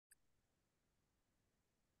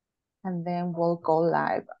and then we'll go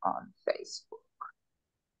live on Facebook.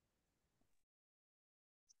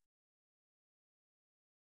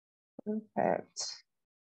 Perfect.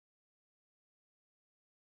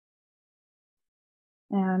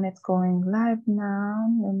 And it's going live now.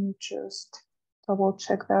 Let me just double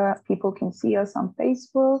check that people can see us on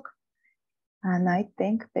Facebook. And I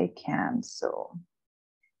think they can. So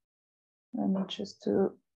let me just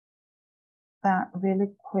do that really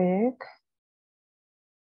quick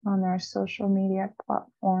on our social media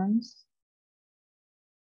platforms.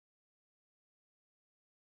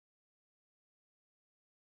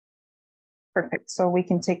 Perfect. So we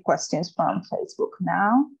can take questions from Facebook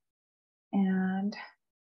now. And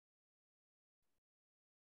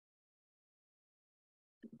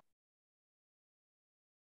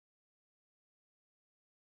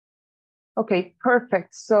okay,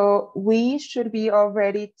 perfect. So we should be all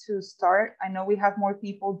ready to start. I know we have more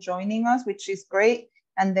people joining us, which is great.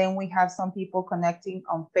 And then we have some people connecting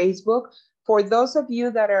on Facebook. For those of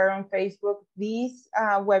you that are on Facebook, this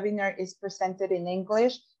webinar is presented in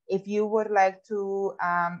English. If you would like to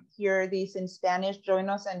hear this in Spanish, join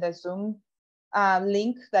us in the Zoom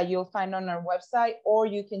link that you'll find on our website, or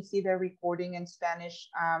you can see the recording in Spanish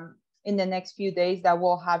in the next few days that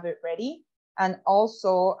we'll have it ready. And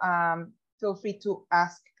also feel free to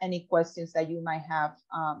ask any questions that you might have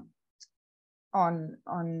on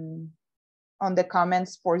the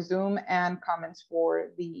comments for Zoom and comments for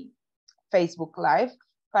the Facebook Live.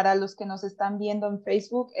 Para los que nos están viendo en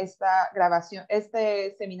Facebook, esta grabación,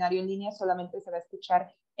 este seminario en línea solamente se va a escuchar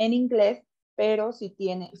en inglés, pero si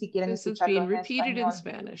quieren escucharlo en español,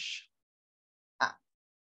 Spanish.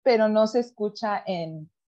 Pero no se escucha en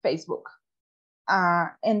Facebook.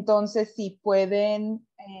 Entonces, si pueden,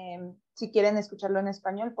 si quieren escucharlo en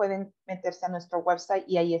español, pueden meterse a nuestro website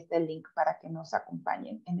y ahí está el link para que nos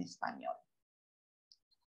acompañen en español.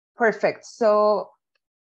 Perfect. So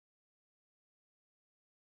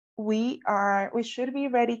we should be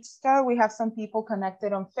ready to start. We have some people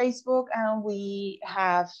connected on Facebook and we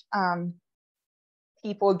have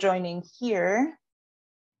people joining here.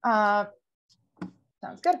 Sounds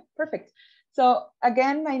good. Perfect. So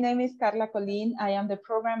again, my name is Carla Colin. I am the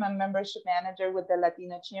Program and Membership Manager with the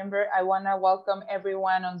Latino Chamber. I want to welcome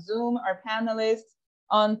everyone on Zoom, our panelists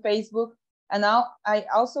on Facebook. And now I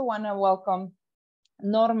also want to welcome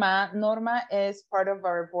Norma. Norma is part of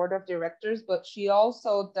our board of directors, but she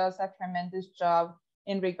also does a tremendous job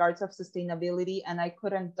in regards of sustainability. And I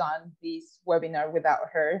couldn't done this webinar without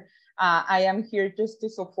her. I am here just to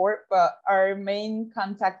support, but our main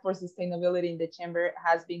contact for sustainability in the chamber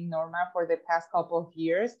has been Norma for the past couple of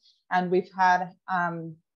years. And we've had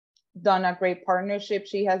done a great partnership.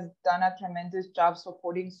 She has done a tremendous job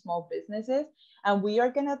supporting small businesses. And we are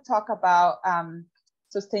gonna talk about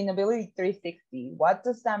Sustainability 360. What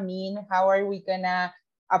does that mean? How are we gonna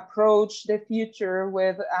approach the future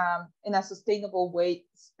with in a sustainable way,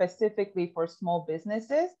 specifically for small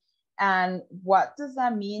businesses? And what does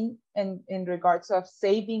that mean in regards of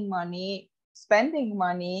saving money, spending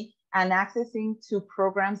money, and accessing to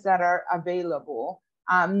programs that are available,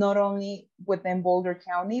 not only within Boulder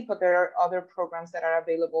County, but there are other programs that are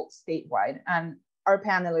available statewide. And our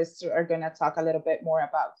panelists are gonna talk a little bit more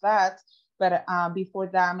about that. But before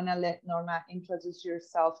that, I'm gonna let Norma introduce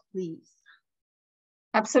yourself, please.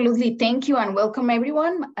 Absolutely, thank you and welcome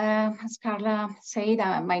everyone. As Carla said,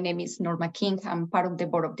 my name is Norma King. I'm part of the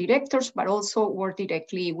board of directors, but also work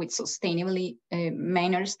directly with sustainability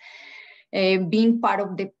manners. Being part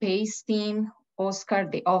of the PACE team, Oscar,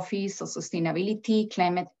 the Office of Sustainability,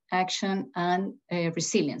 Climate Action, and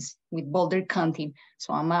Resilience with Boulder County.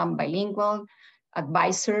 So I'm a bilingual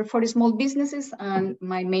advisor for small businesses, and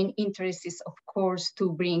my main interest is, of course,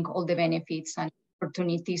 to bring all the benefits and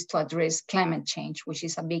opportunities to address climate change, which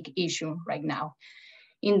is a big issue right now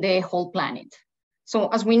in the whole planet. So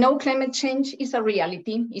as we know, climate change is a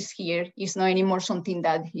reality, it's here, it's not anymore something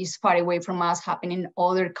that is far away from us happening in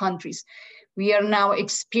other countries. We are now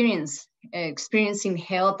experiencing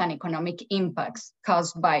health and economic impacts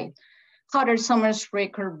caused by hotter summers,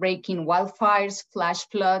 record-breaking wildfires, flash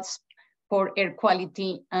floods, poor air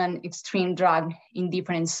quality, and extreme drought in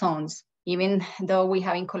different zones. Even though we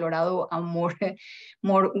have in Colorado a more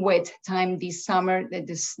wet time this summer,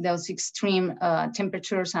 those extreme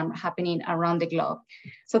temperatures are happening around the globe.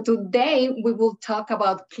 So today we will talk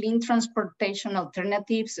about clean transportation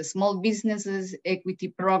alternatives, small businesses, equity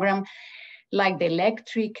program, like the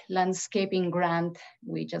electric landscaping grant.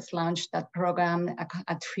 We just launched that program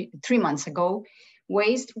three months ago,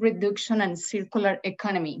 waste reduction and circular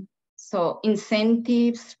economy. So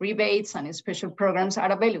incentives, rebates, and special programs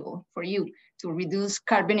are available for you to reduce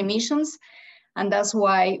carbon emissions And that's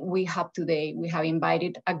why we have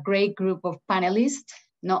invited a great group of panelists,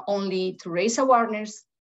 not only to raise awareness,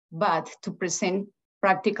 but to present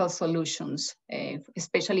practical solutions,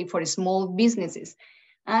 especially for small businesses.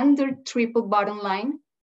 And their triple bottom line,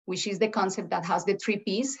 which is the concept that has the 3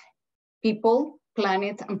 Ps: people,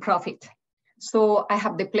 planet, and profit. So I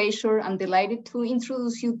have the pleasure and delighted to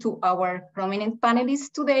introduce you to our prominent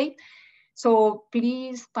panelists today. So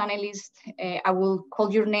please, panelists, I will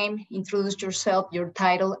call your name, introduce yourself, your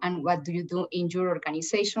title, and what do you do in your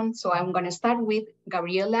organization. So I'm gonna start with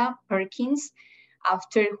Gabriella Perkins,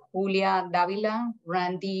 after Julia Davila,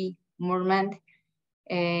 Randy Moorman,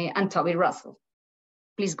 and Toby Russell.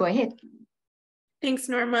 Please go ahead. Thanks,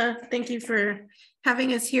 Norma. Thank you for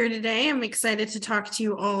having us here today. I'm excited to talk to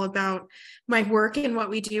you all about my work and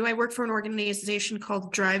what we do. I work for an organization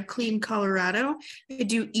called Drive Clean Colorado. I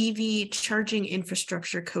do EV charging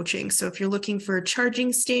infrastructure coaching. So if you're looking for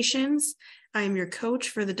charging stations, I am your coach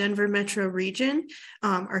for the Denver metro region.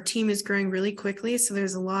 Our team is growing really quickly, so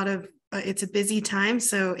there's a lot of, it's a busy time.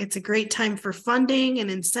 So it's a great time for funding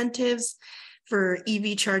and incentives for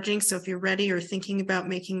EV charging. So if you're ready or thinking about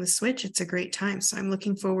making the switch, it's a great time. So I'm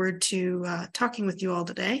looking forward to talking with you all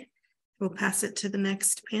today. We'll pass it to the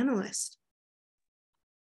next panelist.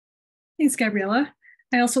 Thanks, Gabriella.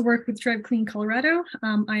 I also work with Drive Clean Colorado.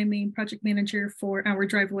 I am a project manager for our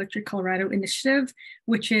Drive Electric Colorado initiative,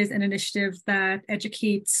 which is an initiative that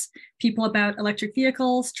educates people about electric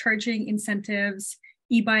vehicles, charging incentives,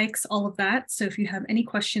 e-bikes, all of that. So if you have any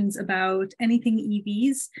questions about anything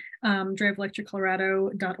EVs,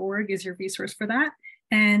 driveelectriccolorado.org is your resource for that.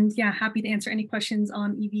 And yeah, happy to answer any questions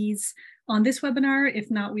on EVs on this webinar.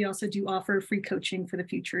 If not, we also do offer free coaching for the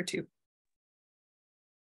future too.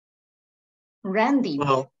 Randy.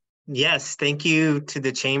 Well, yes, thank you to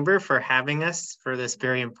the Chamber for having us for this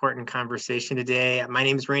very important conversation today. My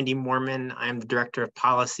name is Randy Moorman. I'm the Director of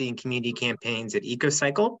Policy and Community Campaigns at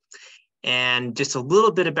Ecocycle. And just a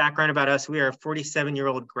little bit of background about us. We are a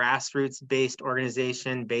 47-year-old grassroots-based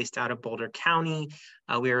organization based out of Boulder County.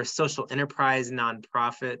 We are a social enterprise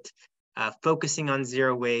nonprofit focusing on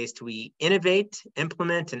zero waste. We innovate,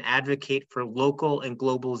 implement, and advocate for local and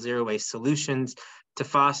global zero waste solutions to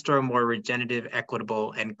foster a more regenerative,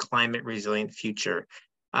 equitable, and climate resilient future.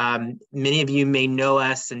 Many of you may know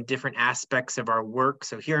us in different aspects of our work.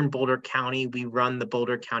 So here in Boulder County, we run the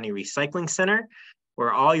Boulder County Recycling Center,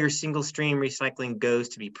 where all your single stream recycling goes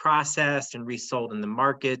to be processed and resold in the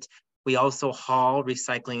market. We also haul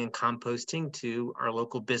recycling and composting to our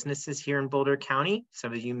local businesses here in Boulder County.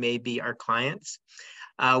 Some of you may be our clients.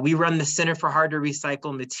 We run the Center for Hard to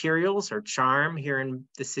Recycle Materials, or CHARM, here in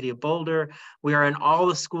the city of Boulder. We are in all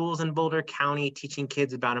the schools in Boulder County teaching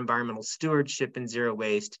kids about environmental stewardship and zero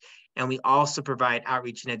waste. And we also provide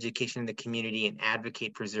outreach and education in the community and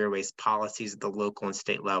advocate for zero waste policies at the local and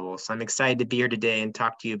state level. So I'm excited to be here today and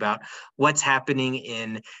talk to you about what's happening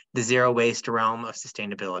in the zero waste realm of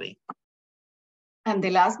sustainability. And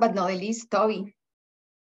the last but not the least, Toby.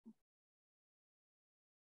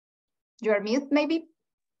 You're mute, maybe?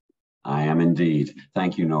 I am indeed.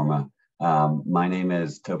 Thank you, Norma. My name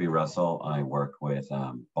is Toby Russell. I work with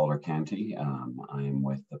Boulder County. I am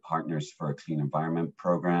with the Partners for a Clean Environment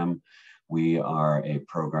program. We are a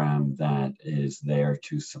program that is there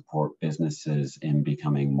to support businesses in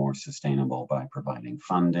becoming more sustainable by providing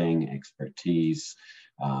funding, expertise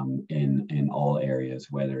in all areas,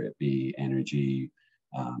 whether it be energy,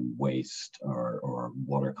 waste, or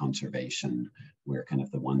water conservation. We're kind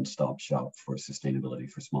of the one-stop shop for sustainability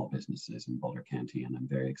for small businesses in Boulder County, and I'm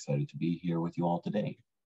very excited to be here with you all today.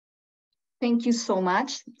 Thank you so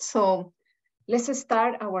much. So let's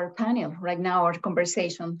start our panel right now, our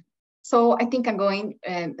conversation. So I think I'm going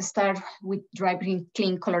to start with Drive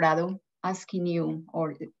Clean Colorado, asking you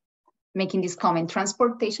or making this comment.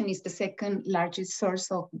 Transportation is the second largest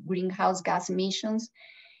source of greenhouse gas emissions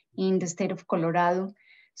in the state of Colorado.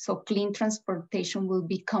 So clean transportation will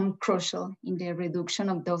become crucial in the reduction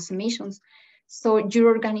of those emissions. So your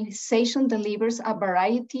organization delivers a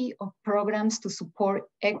variety of programs to support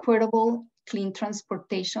equitable clean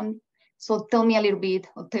transportation. So tell me a little bit,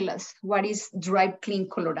 or tell us, what is Drive Clean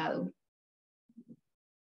Colorado?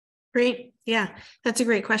 Great. Yeah, that's a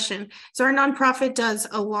great question. So our nonprofit does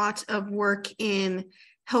a lot of work in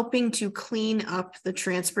helping to clean up the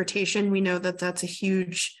transportation. We know that that's a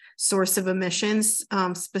huge source of emissions,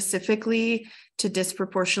 specifically to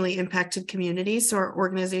disproportionately impacted communities. So our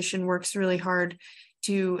organization works really hard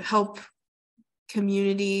to help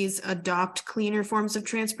communities adopt cleaner forms of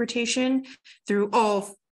transportation through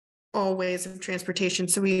all all ways of transportation.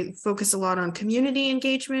 So we focus a lot on community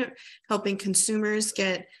engagement, helping consumers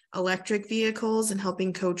get electric vehicles and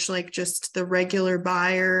helping coach like just the regular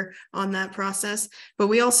buyer on that process. But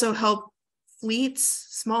we also help fleets,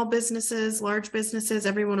 small businesses, large businesses,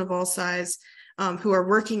 everyone of all size who are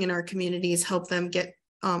working in our communities, help them get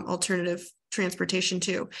alternative transportation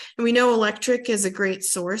too. And we know electric is a great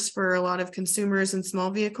source for a lot of consumers and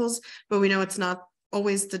small vehicles, but we know it's not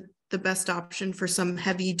always the best option for some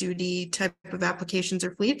heavy duty type of applications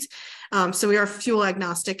or fleets. So we are fuel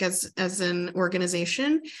agnostic as an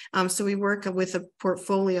organization. So we work with a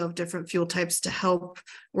portfolio of different fuel types to help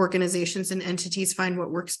organizations and entities find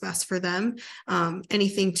what works best for them.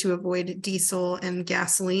 Anything to avoid diesel and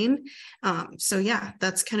gasoline. So yeah,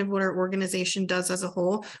 that's kind of what our organization does as a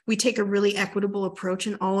whole. We take a really equitable approach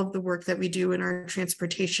in all of the work that we do in our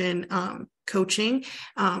transportation coaching.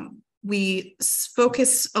 We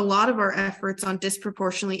focus a lot of our efforts on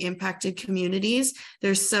disproportionately impacted communities.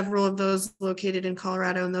 There's several of those located in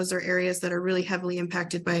Colorado, and those are areas that are really heavily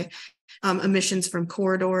impacted by emissions from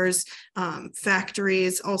corridors,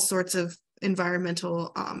 factories, all sorts of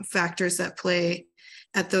environmental factors that play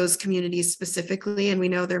at those communities specifically. And we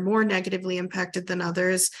know they're more negatively impacted than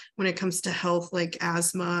others when it comes to health, like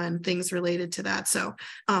asthma and things related to that. So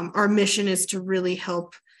our mission is to really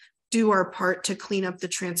help do our part to clean up the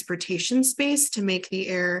transportation space to make the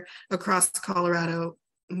air across Colorado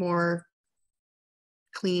more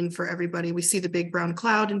clean for everybody. We see the big brown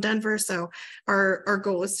cloud in Denver. So our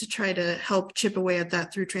goal is to try to help chip away at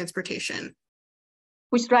that through transportation.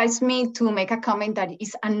 Which drives me to make a comment that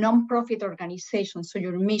it's a non-profit organization. So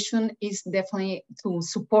your mission is definitely to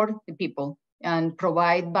support the people and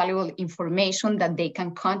provide valuable information that they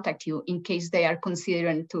can contact you in case they are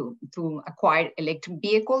considering to acquire electric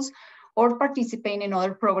vehicles or participate in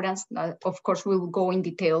other programs. Of course, we'll go in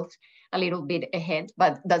details a little bit ahead,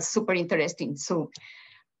 but that's super interesting. So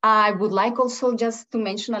I would like also just to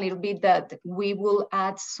mention a little bit that we will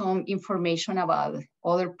add some information about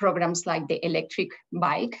other programs like the electric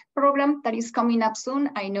bike program that is coming up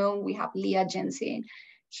soon. I know we have Leah Jensen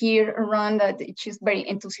here around that she's very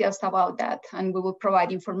enthusiastic about that, and we will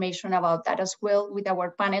provide information about that as well with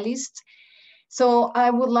our panelists. So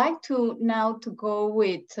I would like to now to go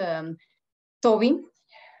with Toby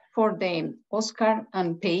for the Oscar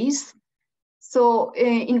and PACE. So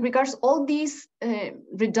in regards all these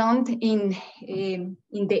redundant in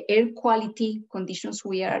the air quality conditions,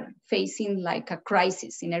 we are facing like a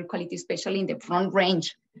crisis in air quality, especially in the Front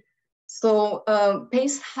Range. So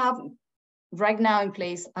PACE have right now in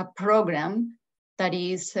place a program that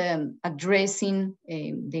is addressing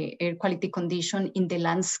the air quality condition in the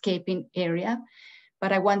landscaping area.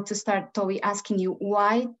 But I want to start, Toby, asking you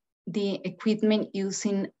why the equipment used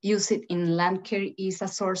in land care is a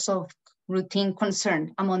source of routine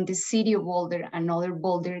concern among the city of Boulder and other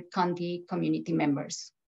Boulder County community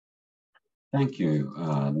members. Thank you,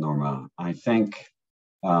 Norma. I think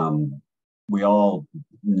we all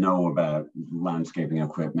know about landscaping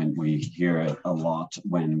equipment. We hear it a lot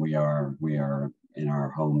when we are in our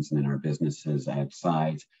homes and in our businesses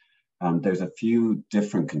outside. There's a few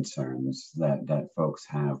different concerns that folks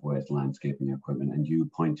have with landscaping equipment, and you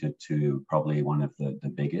pointed to probably one of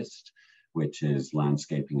the biggest, which is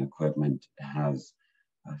landscaping equipment has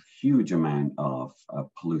a huge amount of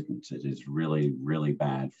pollutants. It is really, really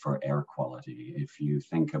bad for air quality. If you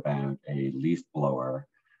think about a leaf blower,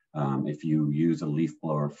 if you use a leaf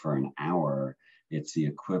blower for an hour, it's the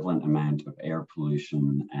equivalent amount of air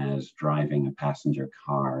pollution as driving a passenger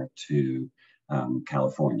car to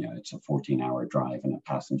California. It's a 14-hour drive in a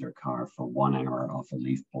passenger car for 1 hour off a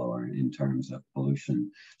leaf blower in terms of pollution.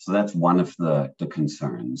 So that's one of the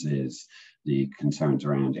concerns, is the concerns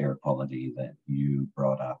around air quality that you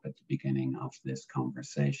brought up at the beginning of this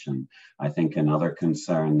conversation. I think another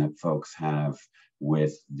concern that folks have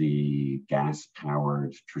with the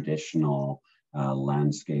gas-powered traditional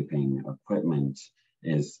landscaping equipment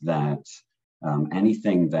is that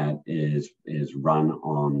anything that is run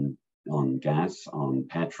on gas, on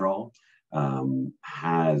petrol,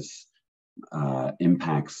 has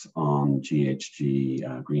impacts on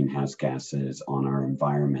GHG, greenhouse gases, on our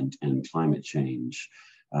environment and climate change.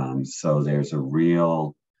 So there's a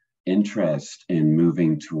real interest in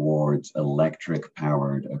moving towards electric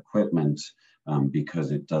powered equipment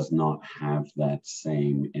because it does not have that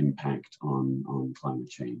same impact on climate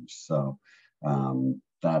change. So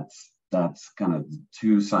that's kind of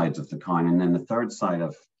two sides of the coin. And then the third side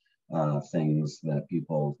of things that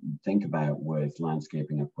people think about with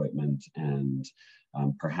landscaping equipment and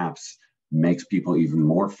perhaps makes people even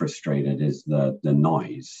more frustrated is the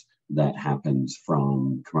noise that happens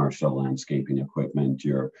from commercial landscaping equipment.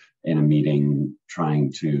 You're in a meeting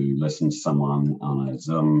trying to listen to someone on a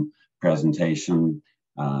Zoom presentation,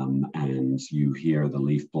 and you hear the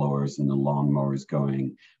leaf blowers and the lawn mowers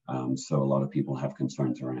going. So a lot of people have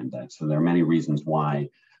concerns around that. So there are many reasons why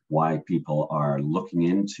people are looking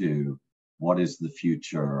into what is the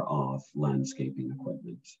future of landscaping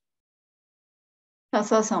equipment.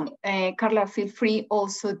 That's awesome. Carla, feel free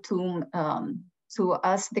also to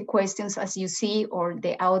ask the questions as you see, or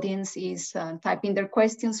the audience is typing their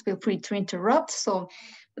questions. Feel free to interrupt. So,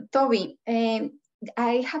 Toby,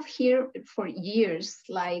 I have here for years,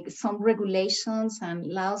 like some regulations and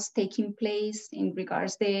laws taking place in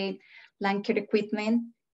regards to the lawn care equipment.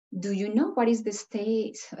 Do you know what is the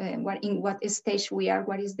state, in what stage we are?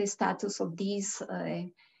 What is the status of these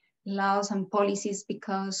laws and policies?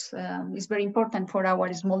 Because it's very important for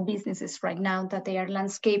our small businesses right now that they are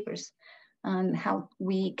landscapers, and how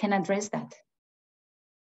we can address that.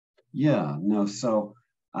 Yeah, no, so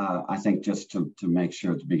I think just to make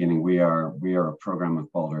sure at the beginning, we are a program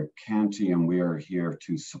of Boulder County, and we are here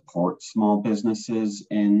to support small businesses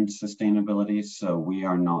in sustainability. So we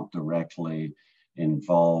are not directly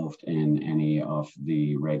involved in any of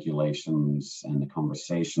the regulations and the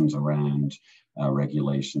conversations around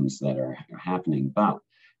regulations that are happening, but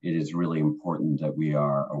it is really important that we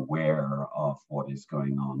are aware of what is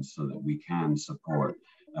going on so that we can support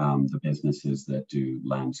the businesses that do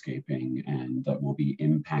landscaping and that will be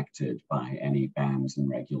impacted by any bans and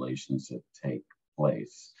regulations that take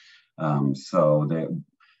place. So that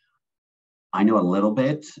I know a little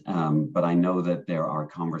bit, but I know that there are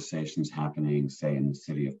conversations happening, say, in the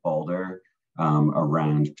city of Boulder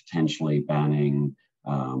around potentially banning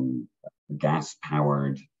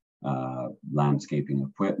gas-powered landscaping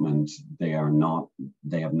equipment. They have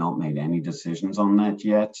not made any decisions on that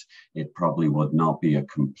yet. It probably would not be a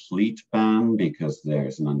complete ban because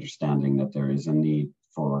there's an understanding that there is a need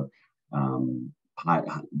for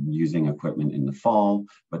using equipment in the fall,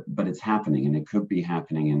 but it's happening, and it could be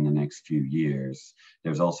happening in the next few years.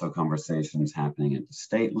 There's also conversations happening at the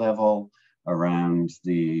state level around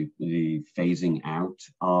the phasing out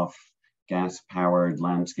of gas-powered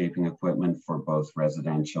landscaping equipment for both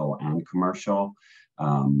residential and commercial,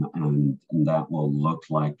 and that will look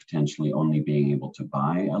like potentially only being able to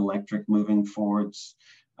buy electric moving forwards.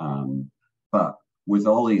 But with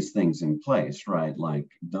all these things in place, right, like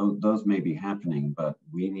those may be happening, but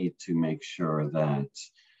we need to make sure that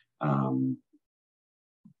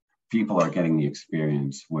people are getting the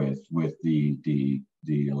experience with the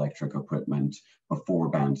electric equipment before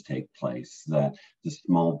bans take place, that the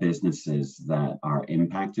small businesses that are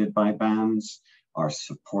impacted by bans are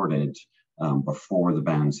supported before the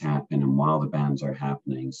bans happen and while the bans are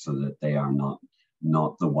happening, so that they are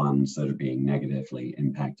not the ones that are being negatively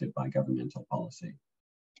impacted by governmental policy.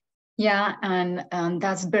 Yeah, and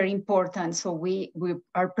that's very important. So we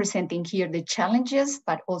are presenting here the challenges,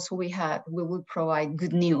 but also we will provide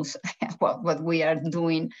good news about what we are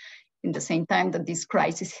doing in the same time that this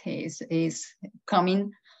crisis is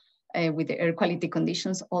coming with the air quality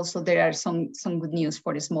conditions. Also, there are some good news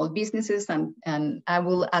for the small businesses, and I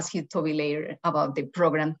will ask you, Toby, later about the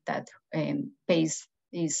program that PACE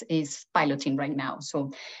is piloting right now.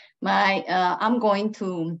 So I'm going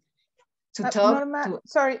to talk Norma,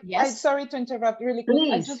 sorry, yes? sorry to interrupt really quick.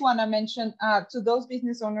 Please. I just want to mention to those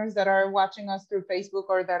business owners that are watching us through Facebook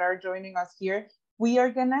or that are joining us here, we are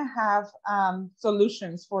going to have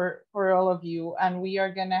solutions for all of you, and we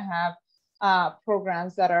are going to have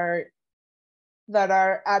programs that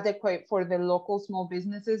are adequate for the local small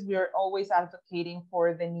businesses. We are always advocating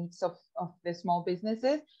for the needs of the small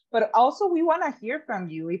businesses, but also we want to hear from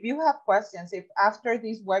you. If you have questions, if after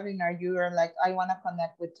this webinar you are like, I want to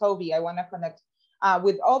connect with Toby, I want to connect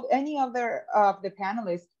with any other of the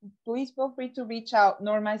panelists, please feel free to reach out.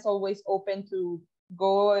 Norma is always open to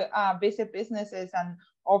go visit businesses and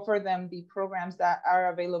offer them the programs that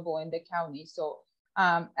are available in the county. So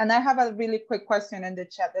and I have a really quick question in the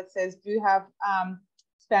chat that says, do you have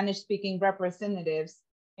Spanish-speaking representatives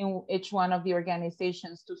in each one of the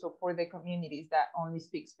organizations to support the communities that only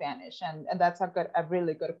speak Spanish? And that's a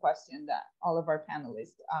really good question that all of our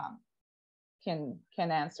panelists can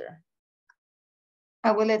answer.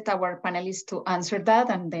 I will let our panelists to answer that,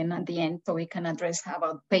 and then at the end, so we can address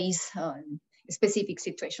about PACE specific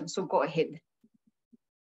situations. So go ahead.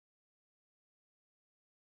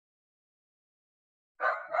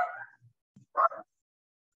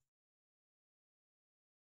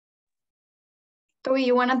 Toby,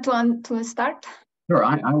 you wanted to start? Sure,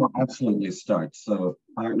 I will absolutely start. So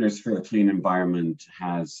Partners for a Clean Environment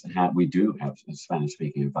we do have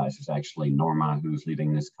Spanish-speaking advisors. Actually, Norma, who's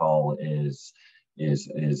leading this call, is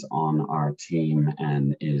on our team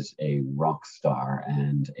and is a rock star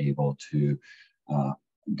and able to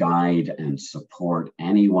guide and support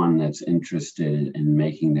anyone that's interested in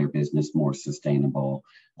making their business more sustainable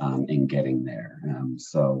in getting there.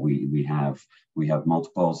 So we have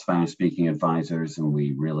multiple Spanish-speaking advisors, and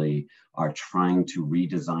we really are trying to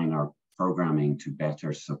redesign our programming to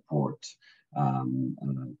better support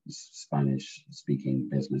Spanish-speaking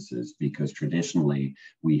businesses, because traditionally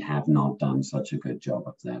we have not done such a good job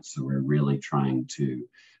of that. So we're really trying to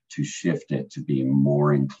shift it to be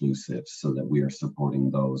more inclusive so that we are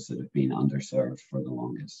supporting those that have been underserved for the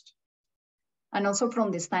longest. And also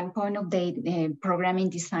from the standpoint of the programming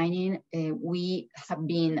designing, we have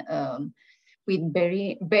been with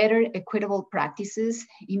better equitable practices,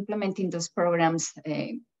 implementing those programs,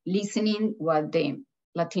 listening what the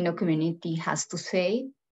Latino community has to say.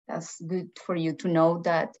 That's good for you to know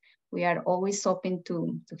that we are always open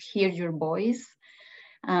to hear your voice,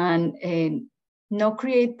 and not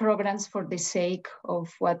create programs for the sake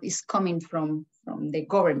of what is coming from the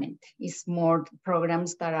government. It's more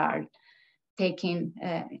programs that are taking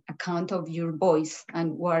account of your voice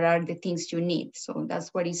and what are the things you need. So that's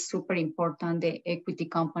what is super important, the equity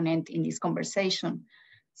component in this conversation.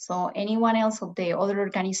 So anyone else of the other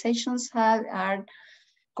organizations are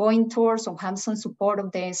going towards or have some support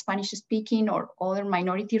of the Spanish speaking or other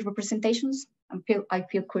minority representations? I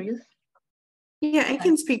feel curious. Yeah, I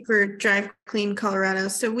can speak for Drive Clean Colorado.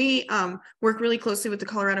 So we work really closely with the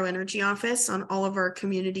Colorado Energy Office on all of our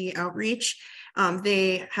community outreach.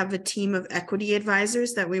 They have a team of equity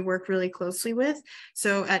advisors that we work really closely with.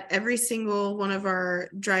 So at every single one of our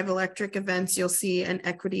Drive Electric events, you'll see an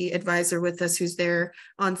equity advisor with us who's there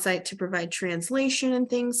on site to provide translation and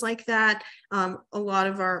things like that.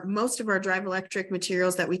 Most of our Drive Electric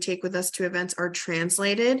materials that we take with us to events are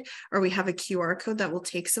translated, or we have a QR code that will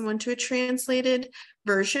take someone to a translated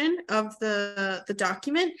version of the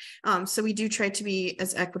document. So we do try to be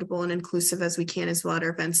as equitable and inclusive as we can as well at our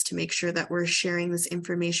events to make sure that we're sharing this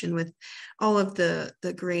information with all of the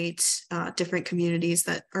great different communities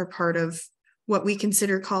that are part of what we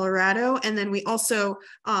consider Colorado. And then we also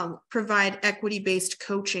provide equity-based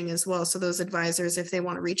coaching as well. So those advisors, if they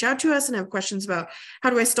want to reach out to us and have questions about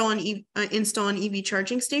how do I install an EV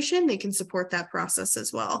charging station, they can support that process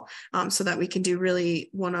as well, so that we can do really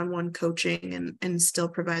one-on-one coaching and still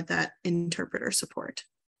provide that interpreter support.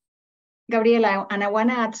 Gabriela, and I want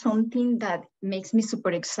to add something that makes me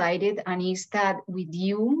super excited, and is that with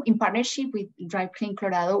you, in partnership with Drive Clean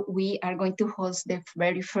Colorado, we are going to host the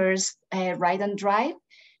very first Ride and Drive,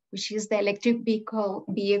 which is the electric vehicle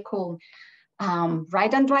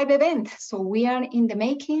Ride and Drive event. So we are in the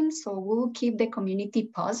making, so we'll keep the community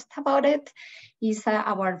posted about it. It's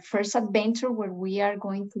our first adventure where we are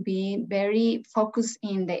going to be very focused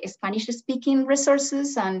in the Spanish-speaking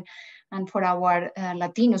resources and for our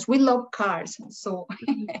Latinos. We love cars, so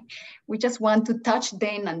we just want to touch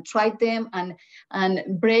them and try them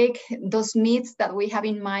and break those myths that we have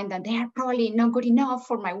in mind that they are probably not good enough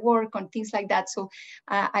for my work and things like that. So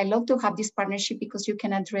I love to have this partnership because you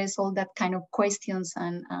can address all that kind of questions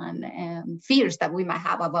and fears that we might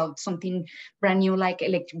have about something brand new like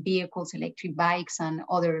electric vehicles, electric bikes, and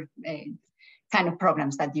other kind of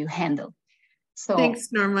programs that you handle. So,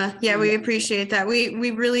 thanks, Norma. Yeah, we appreciate that.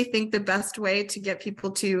 We really think the best way to get people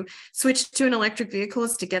to switch to an electric vehicle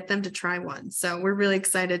is to get them to try one. So we're really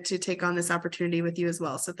excited to take on this opportunity with you as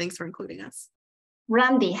well. So thanks for including us.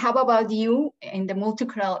 Randy, how about you in the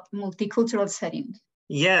multicultural setting?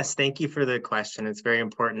 Yes, thank you for the question. It's very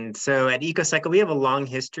important. So at Ecocycle, we have a long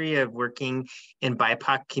history of working in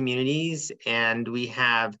BIPOC communities, and we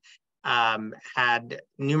have had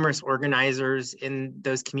numerous organizers in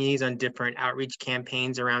those communities on different outreach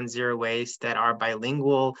campaigns around zero waste that are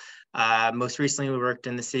bilingual. Most recently, we worked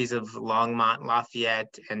in the cities of Longmont,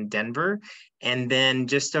 Lafayette, and Denver. And then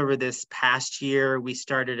just over this past year, we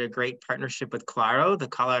started a great partnership with CLARO, the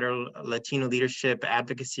Colorado Latino Leadership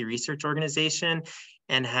Advocacy Research Organization,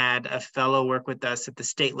 and had a fellow work with us at the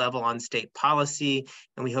state level on state policy.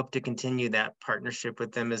 And we hope to continue that partnership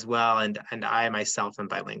with them as well. And I myself am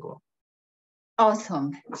bilingual.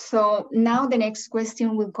 Awesome. So now the next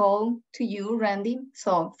question will go to you, Randy.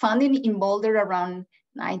 So founded in Boulder around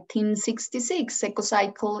 1966,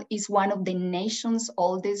 Ecocycle is one of the nation's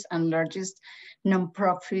oldest and largest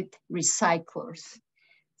nonprofit recyclers.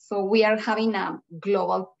 So we are having a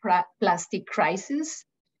global plastic crisis.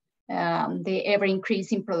 The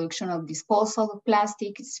ever-increasing production of disposal of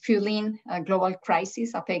plastic is fueling a global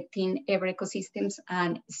crisis affecting every ecosystems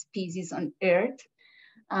and species on Earth.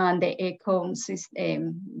 And the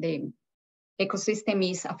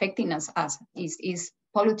ecosystem is affecting us, is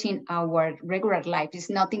polluting our regular life. It's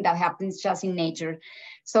nothing that happens just in nature.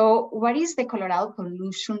 So what is the Colorado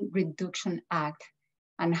Pollution Reduction Act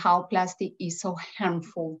and how plastic is so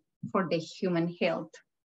harmful for the human health?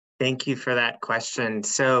 Thank you for that question.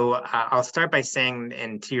 So I'll start by saying,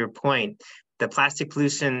 and to your point, the plastic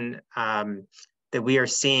pollution that we are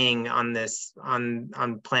seeing on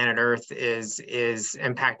planet Earth is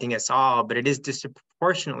impacting us all, but it is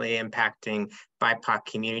disproportionately impacting BIPOC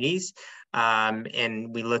communities.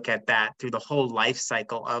 And we look at that through the whole life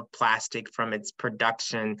cycle of plastic, from its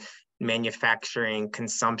production, manufacturing,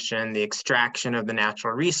 consumption, the extraction of the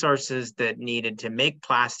natural resources that needed to make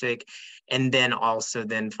plastic, and then also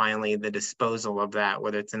finally the disposal of that,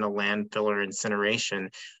 whether it's in a landfill or incineration.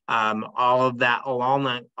 All of that, all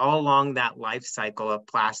along that life cycle of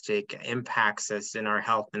plastic impacts us in our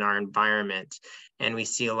health and our environment. And we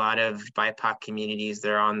see a lot of BIPOC communities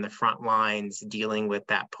that are on the front lines dealing with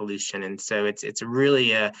that pollution. And so it's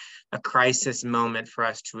really a crisis moment for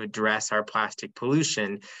us to address our plastic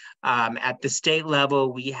pollution. At the state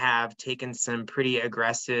level, we have taken some pretty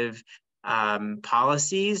aggressive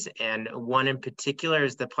policies, and one in particular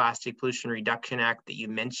is the Plastic Pollution Reduction Act that you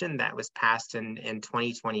mentioned that was passed in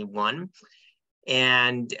 2021.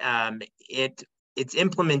 And its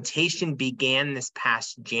implementation began this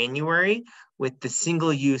past January with the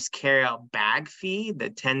single-use carryout bag fee,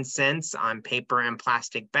 the 10 cents on paper and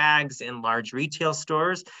plastic bags in large retail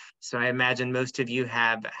stores. So I imagine most of you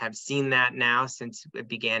have seen that now since it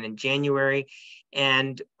began in January.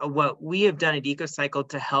 And what we have done at Ecocycle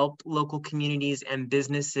to help local communities and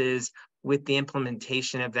businesses with the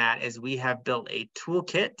implementation of that is we have built a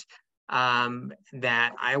toolkit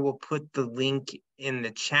that I will put the link in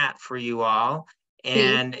the chat for you all.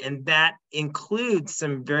 And that includes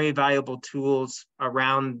some very valuable tools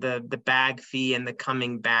around the bag fee and the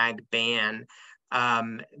coming bag ban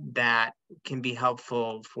that can be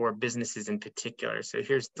helpful for businesses in particular. So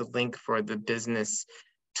here's the link for the business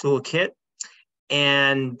toolkit.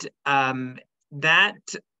 And that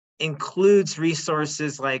includes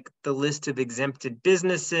resources like the list of exempted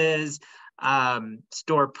businesses,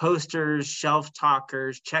 store posters, shelf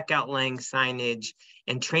talkers, checkout laying signage,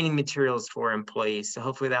 and training materials for employees. So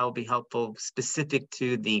hopefully that will be helpful specific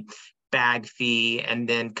to the bag fee. And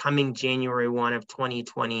then coming January 1 of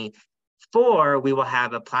 2024, we will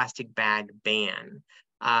have a plastic bag ban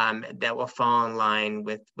that will fall in line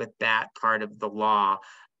with that part of the law.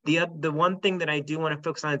 The one thing that I do want to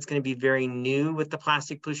focus on that's going to be very new with the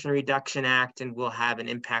Plastic Pollution Reduction Act and will have an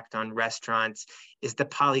impact on restaurants is the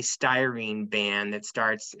polystyrene ban that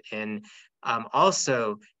starts in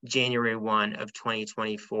also January 1 of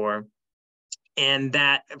 2024. And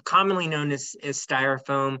that commonly known as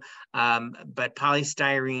Styrofoam, but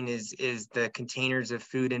polystyrene is the containers of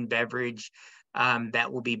food and beverage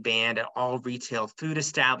that will be banned at all retail food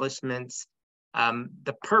establishments.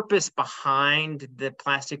 The purpose behind the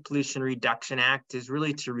Plastic Pollution Reduction Act is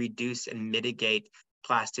really to reduce and mitigate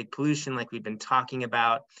plastic pollution like we've been talking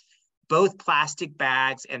about. Both plastic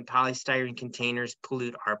bags and polystyrene containers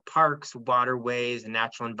pollute our parks, waterways, and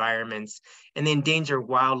natural environments, and they endanger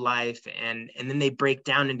wildlife, and then they break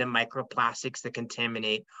down into microplastics that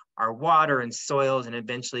contaminate our water and soils and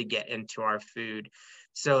eventually get into our food.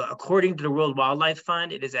 So according to the World Wildlife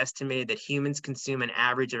Fund, it is estimated that humans consume an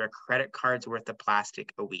average of a credit card's worth of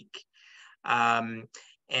plastic a week.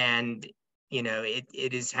 And you know,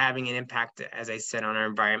 it is having an impact, as I said, on our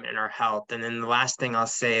environment and our health. And then the last thing I'll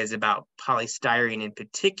say is about polystyrene in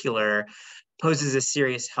particular poses a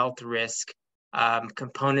serious health risk.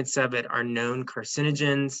 Components of it are known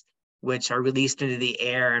carcinogens, which are released into the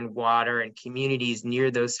air and water and communities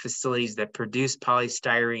near those facilities that produce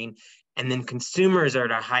polystyrene. And then consumers are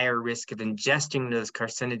at a higher risk of ingesting those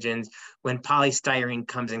carcinogens when polystyrene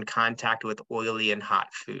comes in contact with oily and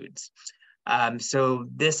hot foods. So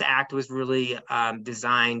this act was really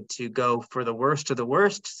designed to go for the worst of the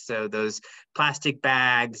worst. So those plastic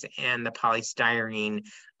bags and the polystyrene,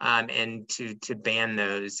 and to ban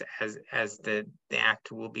those as the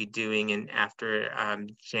act will be doing and after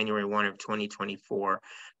January 1 of 2024.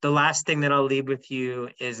 The last thing that I'll leave with you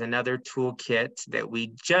is another toolkit that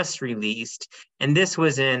we just released. And this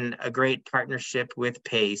was in a great partnership with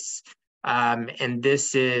PACE. And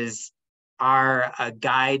this is our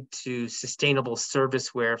guide to sustainable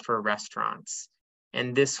serviceware for restaurants.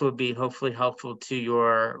 And this will be hopefully helpful to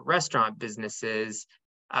your restaurant businesses.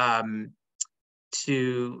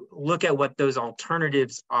 to look at what those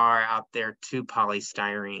alternatives are out there to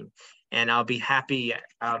polystyrene. And I'll be happy,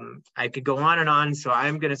 I could go on and on, so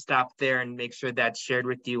I'm gonna stop there and make sure that's shared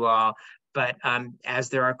with you all. But as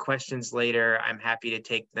there are questions later, I'm happy to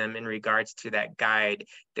take them in regards to that guide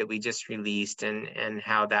that we just released and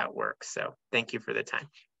how that works. So thank you for the time.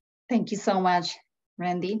 Thank you so much,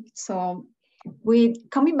 Randy. So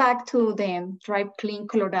coming back to the Drive Clean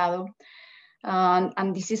Colorado,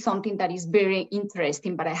 and this is something that is very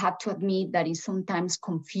interesting, but I have to admit that is sometimes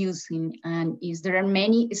confusing, and there are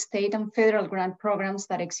many state and federal grant programs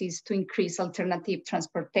that exist to increase alternative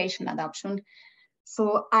transportation adoption.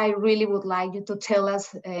 So I really would like you to tell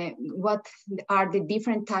us what are the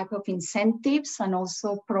different type of incentives, and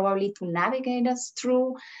also probably to navigate us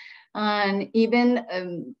through, and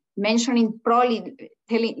even mentioning, probably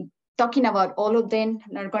talking about all of them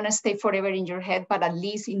are going to stay forever in your head, but at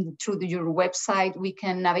least through your website, we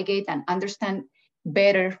can navigate and understand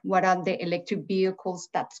better what are the electric vehicles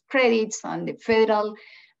tax credits and the federal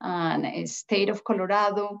and state of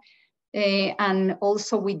Colorado, and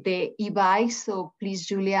also with the e-bikes. So please,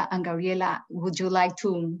 Julia and Gabriella, would you like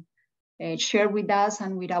to share with us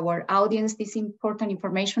and with our audience this important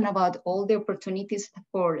information about all the opportunities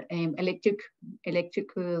for electric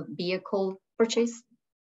vehicle purchase?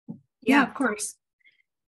 Yeah, of course.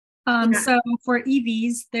 So for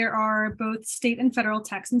EVs, there are both state and federal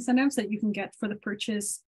tax incentives that you can get for the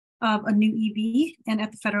purchase of a new EV. And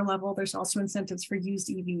at the federal level, there's also incentives for used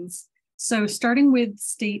EVs. So starting with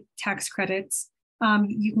state tax credits,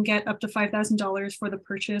 you can get up to $5,000 for the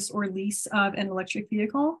purchase or lease of an electric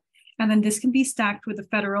vehicle. And then this can be stacked with the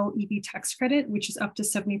federal EV tax credit, which is up to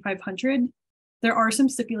 $7,500. There are some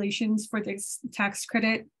stipulations for this tax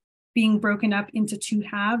credit being broken up into two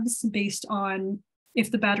halves based on if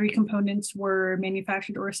the battery components were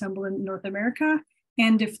manufactured or assembled in North America,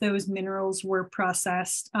 and if those minerals were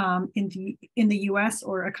processed in the US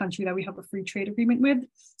or a country that we have a free trade agreement with.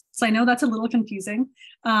 So I know that's a little confusing.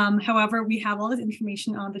 However, we have all this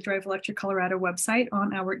information on the Drive Electric Colorado website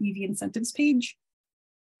on our EV incentives page.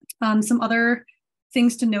 Some other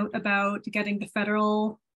things to note about getting the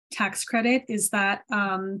federal tax credit is that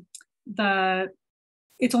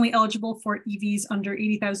it's only eligible for EVs under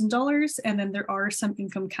 $80,000, and then there are some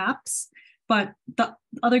income caps. But the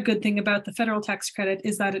other good thing about the federal tax credit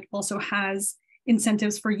is that it also has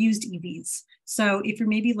incentives for used EVs. So if you're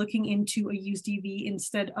maybe looking into a used EV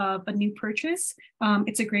instead of a new purchase,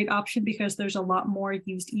 it's a great option because there's a lot more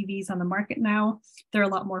used EVs on the market now. They're a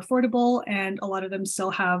lot more affordable, and a lot of them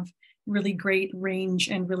still have really great range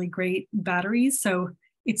and really great batteries. So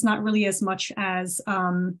it's not really as much as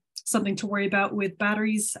something to worry about with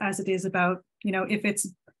batteries as it is about, if it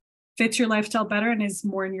fits your lifestyle better and is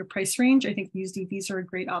more in your price range. I think used EVs are a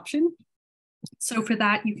great option. So for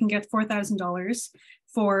that, you can get $4,000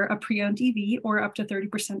 for a pre-owned EV, or up to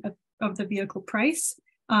 30% of the vehicle price.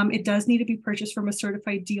 It does need to be purchased from a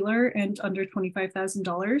certified dealer and under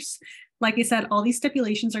 $25,000. Like I said, all these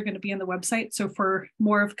stipulations are going to be on the website. So for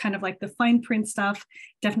more of kind of like the fine print stuff,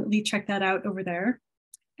 definitely check that out over there.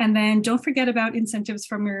 And then don't forget about incentives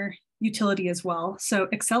from your utility as well. So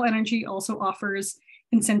Xcel Energy also offers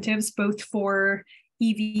incentives both for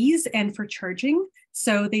EVs and for charging.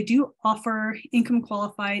 So they do offer income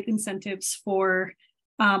qualified incentives for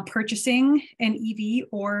purchasing an EV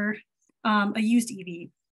or a used EV.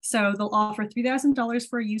 So they'll offer $3,000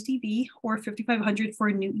 for a used EV or $5,500 for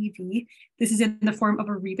a new EV. This is in the form of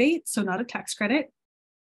a rebate, so not a tax credit.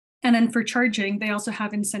 And then for charging, they also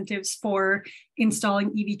have incentives for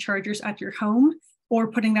installing EV chargers at your home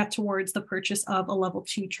or putting that towards the purchase of a level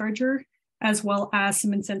 2 charger, as well as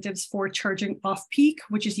some incentives for charging off peak,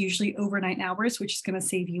 which is usually overnight hours, which is going to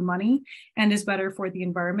save you money and is better for the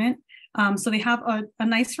environment. So they have a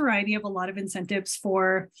nice variety of a lot of incentives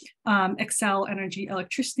for Xcel Energy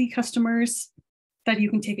electricity customers that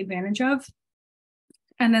you can take advantage of.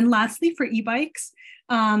 And then lastly, for e-bikes,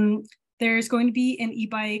 there's going to be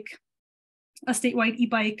a statewide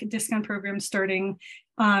e-bike discount program starting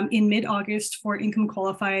in mid-August for income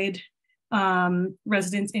qualified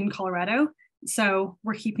residents in Colorado. So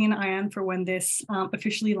we're keeping an eye on for when this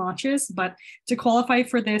officially launches. But to qualify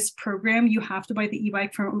for this program, you have to buy the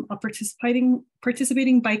e-bike from a participating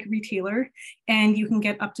bike retailer, and you can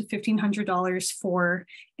get up to $1,500 for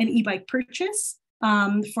an e-bike purchase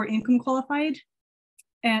for income qualified.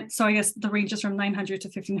 And so I guess the range is from $900 to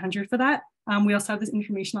 $1,500 for that. We also have this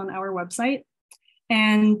information on our website.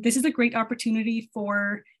 And this is a great opportunity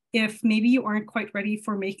for if maybe you aren't quite ready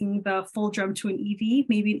for making the full jump to an EV,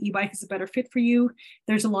 maybe an e-bike is a better fit for you.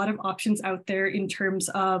 There's a lot of options out there in terms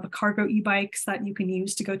of cargo e-bikes that you can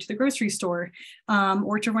use to go to the grocery store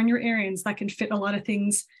or to run your errands that can fit a lot of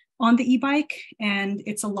things on the e-bike, and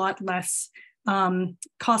it's a lot less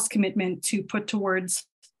cost commitment to put towards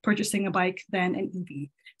purchasing a bike than an EV.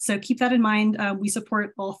 So keep that in mind. We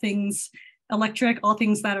support all things electric, all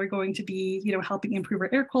things that are going to be, helping improve our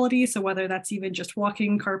air quality. So whether that's even just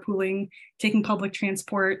walking, carpooling, taking public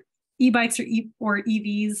transport, e-bikes or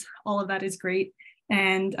EVs, all of that is great.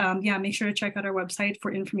 And make sure to check out our website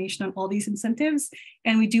for information on all these incentives.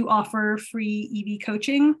 And we do offer free EV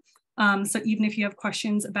coaching. So even if you have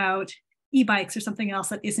questions about e-bikes or something else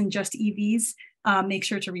that isn't just EVs, make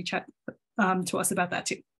sure to reach out to us about that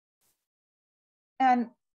too. And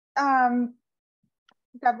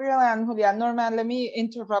Gabriella and Julia, Norma, let me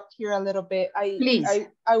interrupt here a little bit. Please.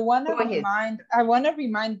 I want to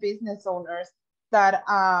remind business owners that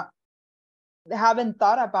haven't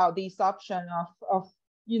thought about this option of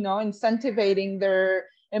incentivizing their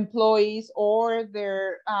employees or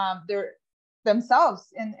their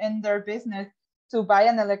themselves in their business to buy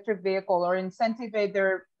an electric vehicle, or incentivize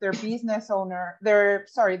their business owner, their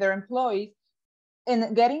employees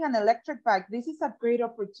in getting an electric bike. This is a great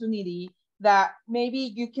opportunity that maybe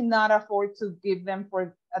you cannot afford to give them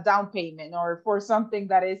for a down payment or for something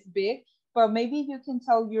that is big, but maybe you can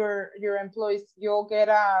tell your employees you'll get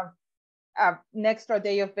an extra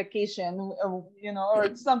day of vacation,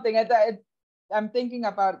 or something like that. I'm thinking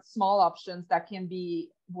about small options that can be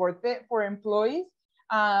worth it for employees.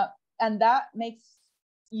 And that makes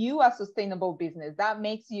you a sustainable business. That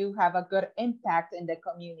makes you have a good impact in the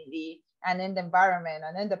community and in the environment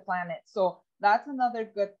and in the planet. So that's another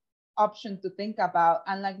good option to think about.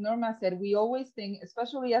 And like Norma said, we always think,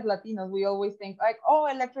 especially as Latinos, we always think like, oh,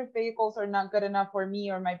 electric vehicles are not good enough for me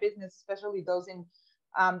or my business, especially those in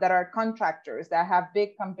that are contractors that have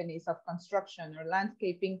big companies of construction or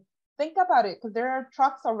landscaping. Think about it, because there are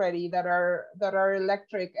trucks already that are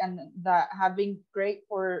electric and that have been great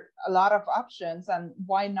for a lot of options, and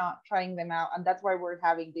why not trying them out? And that's why we're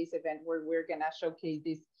having this event where we're gonna showcase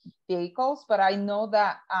these vehicles. But I know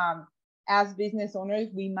that as business owners,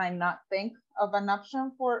 we might not think of an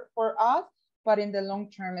option for us, but in the long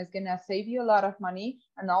term, it's gonna save you a lot of money,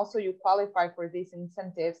 and also you qualify for these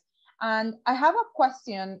incentives. And I have a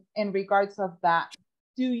question in regards of that.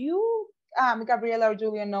 Do you, Gabriella or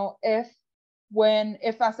Julia, know if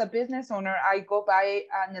as a business owner, I go buy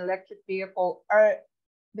an electric vehicle, are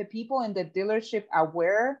the people in the dealership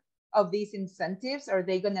aware of these incentives? Are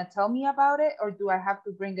they gonna tell me about it, or do I have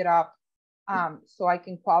to bring it up so I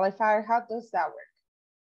can qualify? How does that work?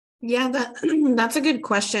 Yeah, that's a good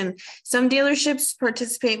question. Some dealerships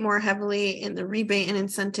participate more heavily in the rebate and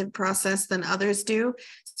incentive process than others do.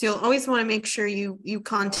 So you'll always want to make sure you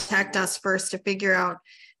contact us first to figure out.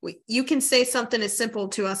 You can say something as simple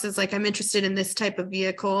to us as like, I'm interested in this type of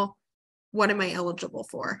vehicle. What am I eligible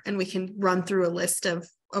for? And we can run through a list of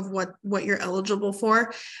what you're eligible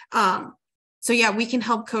for. So yeah, we can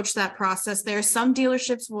help coach that process there. Some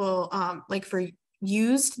dealerships will, like for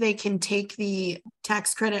used, they can take the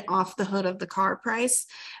tax credit off the hood of the car price.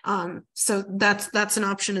 So that's an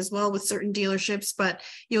option as well with certain dealerships, but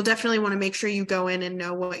you'll definitely want to make sure you go in and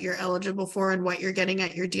know what you're eligible for and what you're getting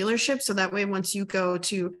at your dealership. So that way, once you go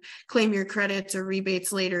to claim your credits or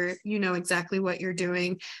rebates later, you know exactly what you're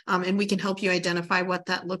doing. And we can help you identify what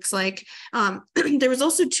that looks like. There was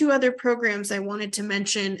also two other programs I wanted to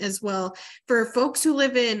mention as well for folks who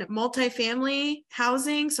live in multifamily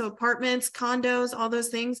housing. So apartments, condos, all those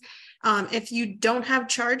things. If you don't have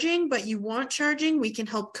charging, but you want charging, we can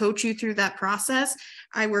help coach you through that process.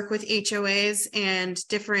 I work with HOAs and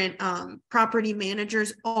different property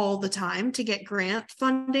managers all the time to get grant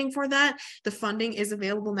funding for that. The funding is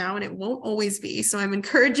available now and it won't always be. So I'm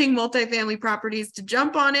encouraging multifamily properties to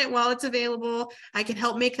jump on it while it's available. I can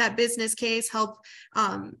help make that business case, help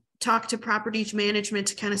talk to property management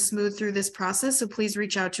to kind of smooth through this process. So please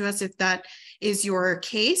reach out to us if that is your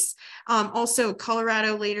case. Also,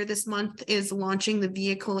 Colorado later this month is launching the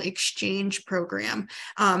vehicle exchange program.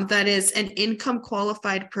 That is an income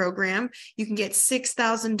qualified program. You can get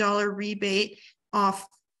 $6,000 rebate off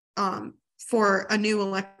for a new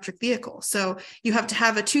electric vehicle. So you have to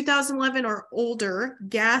have a 2011 or older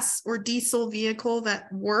gas or diesel vehicle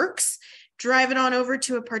that works. Drive it on over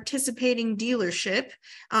to a participating dealership.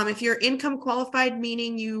 If you're income qualified,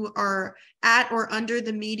 meaning you are at or under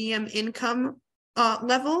the medium income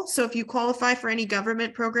level. So if you qualify for any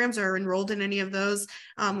government programs or are enrolled in any of those,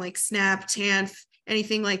 like SNAP, TANF,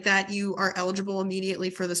 anything like that, you are eligible immediately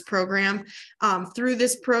for this program. Through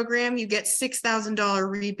this program, you get $6,000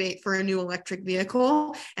 rebate for a new electric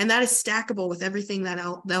vehicle, and that is stackable with everything that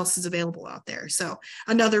else is available out there. So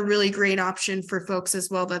another really great option for folks as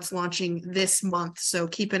well that's launching this month. So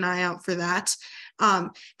keep an eye out for that.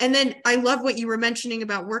 And then I love what you were mentioning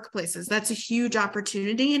about workplaces. That's a huge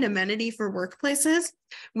opportunity and amenity for workplaces.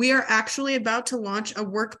 We are actually about to launch a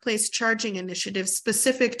workplace charging initiative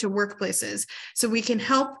specific to workplaces. So we can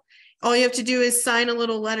help. All you have to do is sign a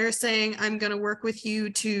little letter saying, I'm going to work with you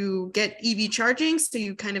to get EV charging. So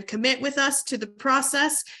you kind of commit with us to the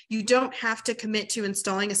process. You don't have to commit to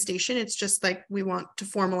installing a station. It's just like we want to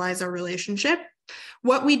formalize our relationship.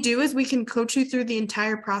 What we do is we can coach you through the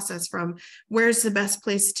entire process, from where's the best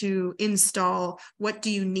place to install, what do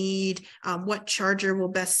you need, what charger will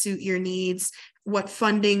best suit your needs, what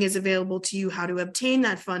funding is available to you, how to obtain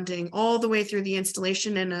that funding, all the way through the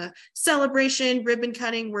installation and a celebration, ribbon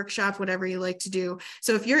cutting, workshop, whatever you like to do.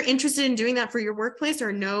 So if you're interested in doing that for your workplace,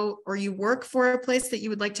 or you work for a place that you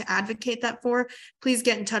would like to advocate that for, please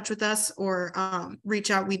get in touch with us or reach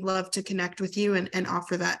out. We'd love to connect with you and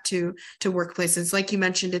offer that to workplaces. Like you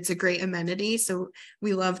mentioned, it's a great amenity. So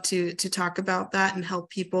we love to talk about that and help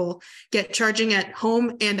people get charging at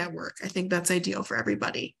home and at work. I think that's ideal for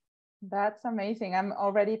everybody. That's amazing. I'm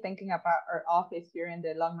already thinking about our office here in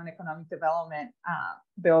the Longman Economic Development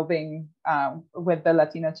building with the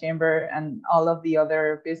Latino Chamber and all of the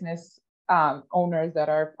other business owners that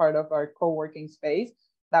are part of our co-working space.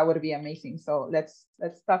 That would be amazing. So let's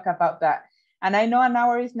talk about that. And I know an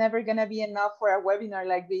hour is never going to be enough for a webinar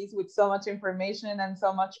like this with so much information and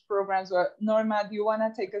so much programs. Norma, do you want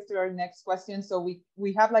to take us to our next question? So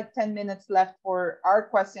we have like 10 minutes left for our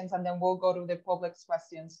questions, and then we'll go to the public's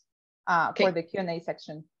questions. Okay. For the Q&A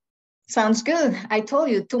section. Sounds good. I told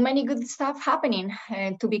you, too many good stuff happening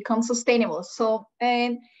to become sustainable. So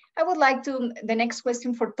I would like the next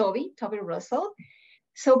question for Toby Russell.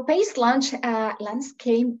 So PACE launched a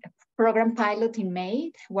landscape program pilot in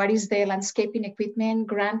May. What is the landscaping equipment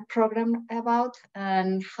grant program about,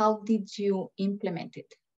 and how did you implement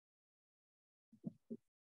it?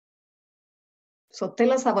 So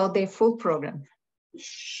tell us about the full program.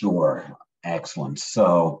 Sure, excellent.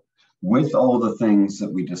 So with all the things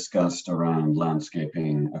that we discussed around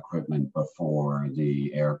landscaping equipment before,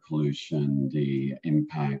 the air pollution, the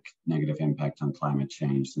negative impact on climate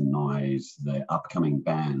change, the noise, the upcoming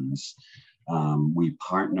bans, we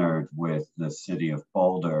partnered with the city of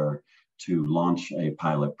Boulder to launch a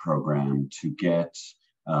pilot program to get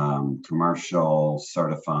commercial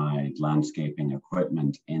certified landscaping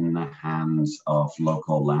equipment in the hands of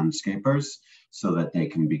local landscapers so that they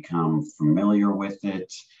can become familiar with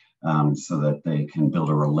it, so that they can build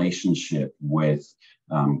a relationship with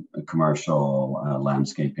commercial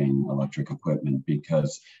landscaping electric equipment,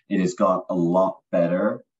 because it has got a lot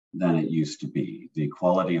better than it used to be. The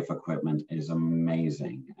quality of equipment is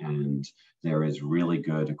amazing, and there is really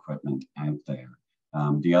good equipment out there.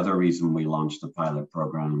 The other reason we launched the pilot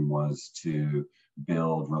program was to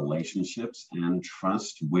build relationships and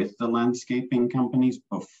trust with the landscaping companies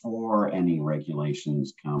before any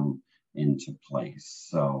regulations come into place.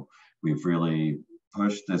 So we've really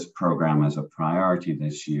pushed this program as a priority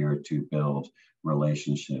this year to build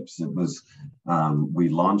relationships. It was, we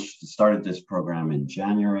started this program in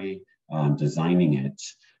January, designing it,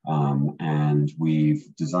 and we've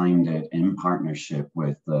designed it in partnership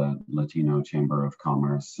with the Latino Chamber of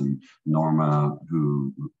Commerce and Norma,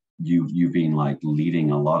 who you've been like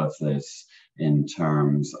leading a lot of this in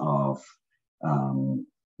terms of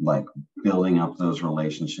like building up those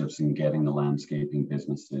relationships and getting the landscaping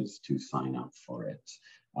businesses to sign up for it.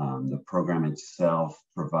 The program itself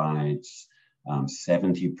provides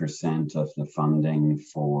 70% of the funding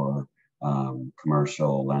for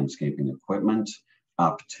commercial landscaping equipment,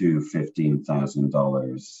 up to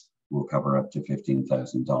 $15,000. We'll cover up to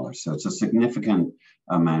 $15,000. So it's a significant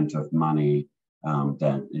amount of money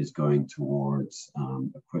that is going towards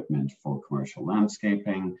equipment for commercial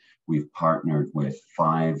landscaping. We've partnered with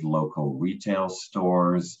 5 local retail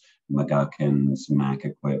stores, McGuckin's, Mac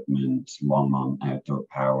Equipment, Longmont Outdoor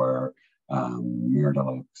Power,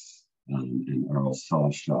 Murdoch's, and Earl's Saw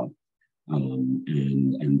Shop.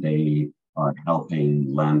 And they are helping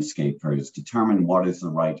landscapers determine what is the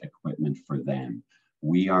right equipment for them.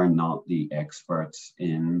 We are not the experts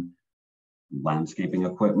in landscaping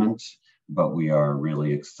equipment, but we are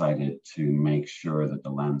really excited to make sure that the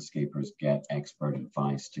landscapers get expert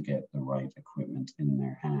advice to get the right equipment in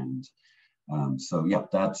their hand. So yeah,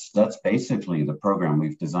 that's basically the program.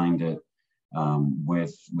 We've designed it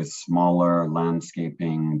with smaller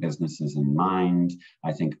landscaping businesses in mind.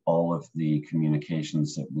 I think all of the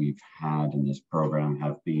communications that we've had in this program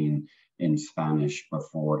have been in Spanish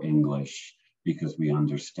before English, because we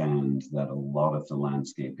understand that a lot of the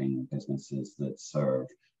landscaping businesses that serve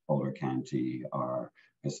Boulder County are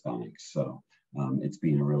Hispanic. So it's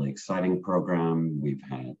been a really exciting program. We've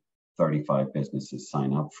had 35 businesses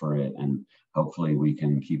sign up for it, and hopefully we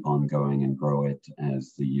can keep on going and grow it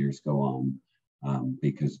as the years go on,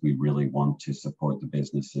 because we really want to support the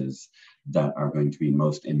businesses that are going to be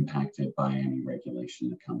most impacted by any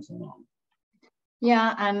regulation that comes along.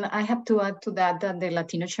 Yeah, and I have to add to that that the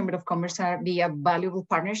Latino Chamber of Commerce be a valuable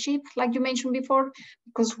partnership, like you mentioned before,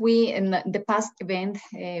 because we, in the past event,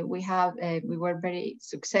 we were very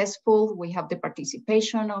successful. We have the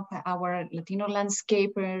participation of our Latino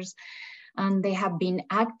landscapers, and they have been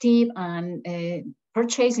active and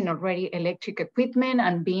purchasing already electric equipment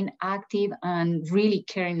and being active and really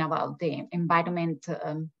caring about the environment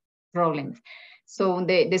problems. So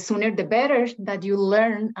the sooner the better that you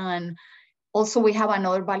learn. And also, we have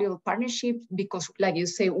another valuable partnership because, like you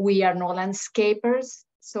say, we are no landscapers.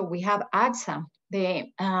 So we have AGSA,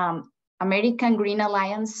 the American Green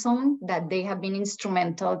Alliance Zone, that they have been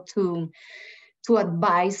instrumental to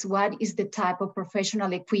advise what is the type of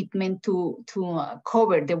professional equipment to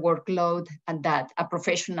cover the workload that a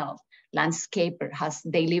professional landscaper has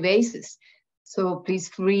daily basis. So please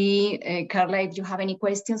free, Carla, if you have any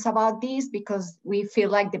questions about this, because we feel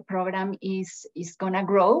like the program is gonna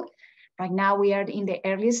grow. Right now we are in the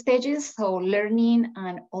early stages, so learning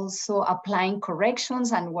and also applying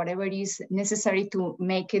corrections and whatever is necessary to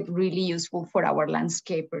make it really useful for our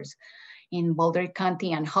landscapers in Boulder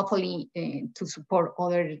County, and hopefully to support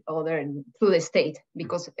other through the state,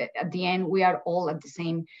 because at the end we are all at the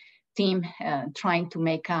same team trying to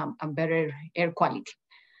make a better air quality.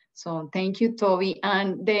 So thank you, Toby.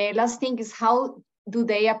 And the last thing is, how do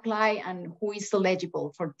they apply and who is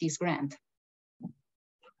eligible for this grant?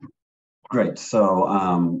 Great, so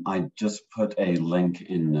I just put a link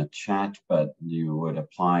in the chat, but you would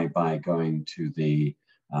apply by going to the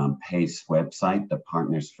PACE website, the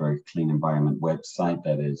Partners for Clean Environment website,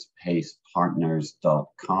 that is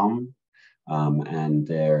pacepartners.com. And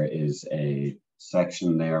there is a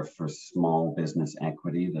section there for small business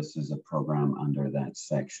equity. This is a program under that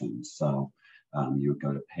section. So you would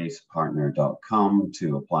go to pacepartner.com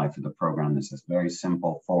to apply for the program. This is a very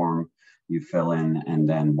simple form. You fill in, and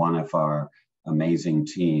then one of our amazing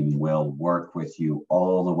team will work with you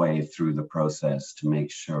all the way through the process to make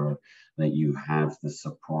sure that you have the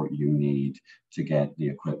support you need to get the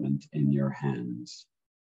equipment in your hands.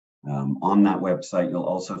 On that website, you'll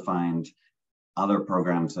also find other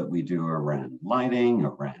programs that we do around lighting,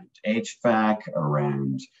 around HVAC,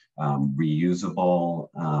 around reusable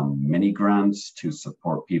mini grants to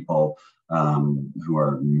support people who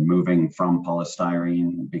are moving from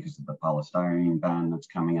polystyrene because of the polystyrene ban that's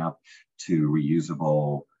coming up, to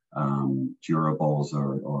reusable durables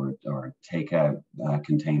or takeout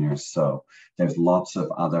containers. So there's lots of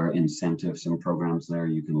other incentives and programs there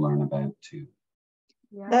you can learn about too.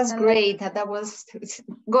 Yeah, that's great. That was,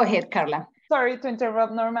 go ahead, Carla. Sorry to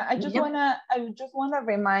interrupt, Norma. I just wanna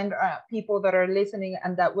remind people that are listening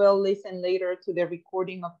and that will listen later to the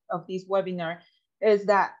recording of this webinar, is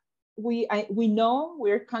that we know,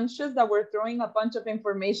 we're conscious that we're throwing a bunch of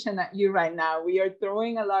information at you right now. We are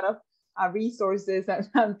throwing a lot of resources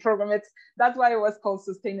and programs. That's why it was called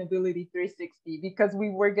Sustainability 360, because we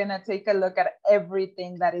were gonna take a look at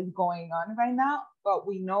everything that is going on right now, but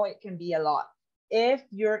we know it can be a lot. If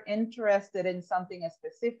you're interested in something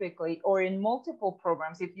specifically or in multiple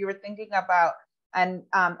programs, if you're thinking about an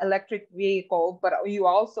electric vehicle, but you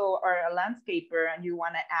also are a landscaper and you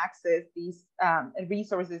want to access these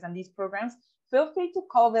resources and these programs, feel free to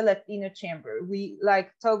call the Latino Chamber. We,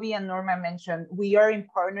 like Toby and Norma mentioned, we are in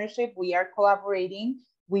partnership, we are collaborating.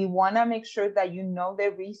 We want to make sure that you know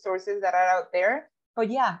the resources that are out there, but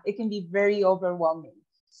yeah, it can be very overwhelming.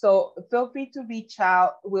 So feel free to reach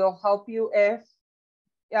out. We'll help you if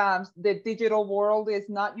the digital world is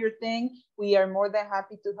not your thing. We are more than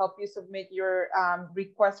happy to help you submit your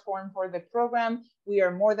request form for the program. We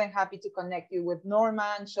are more than happy to connect you with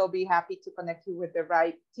Norma, and she'll be happy to connect you with the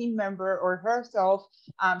right team member or herself.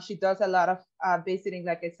 She does a lot of visiting,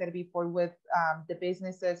 like I said before, with the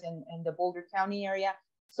businesses in the Boulder County area.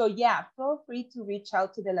 So yeah, feel free to reach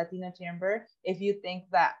out to the Latino Chamber if you think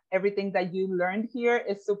that everything that you learned here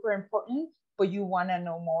is super important, but you want to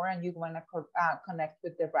know more and you want to connect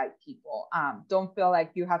with the right people. Don't feel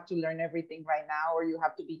like you have to learn everything right now, or you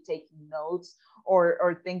have to be taking notes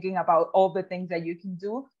or thinking about all the things that you can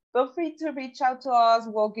do. feel free to reach out to us.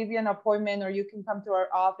 We'll give you an appointment, or you can come to our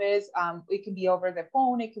office. It can be over the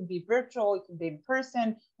phone, it can be virtual, it can be in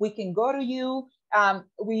person. We can go to you.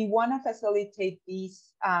 We want to facilitate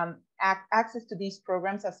these access to these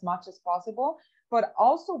programs as much as possible. But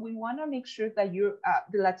also, we want to make sure that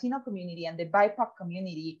the Latino community and the BIPOC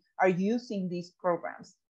community are using these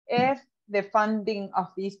programs. If the funding of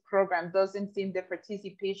these programs doesn't seem the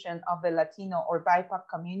participation of the Latino or BIPOC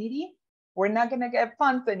community, we're not going to get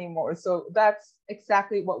funds anymore. So that's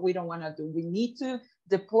exactly what we don't want to do. We need to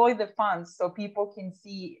deploy the funds so people can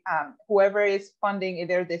see whoever is funding,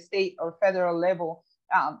 either the state or federal level,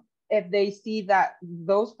 if they see that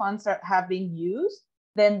those funds have been used,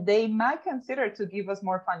 then they might consider to give us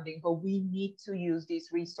more funding, but we need to use these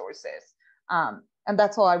resources. And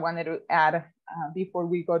that's all I wanted to add before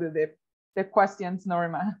we go to the questions,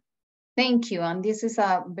 Norma. Thank you. And this is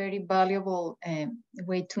a very valuable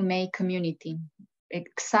way to make community.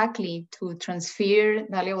 Exactly, to transfer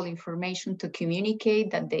valuable information, to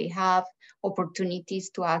communicate that they have opportunities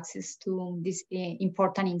to access to these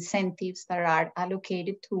important incentives that are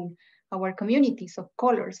allocated to our communities of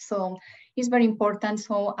color. So it's very important.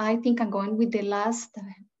 So I think I'm going with the last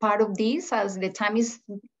part of this, as the time is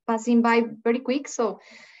passing by very quick. So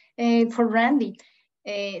for Randy,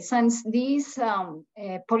 since these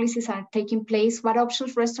policies are taking place, what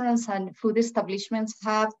options restaurants and food establishments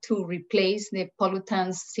have to replace the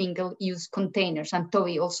pollutants single-use containers? And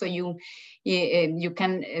Toby, also you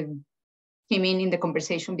can came in the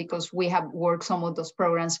conversation, because we have worked some of those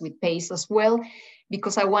programs with PACE as well,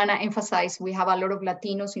 because I want to emphasize we have a lot of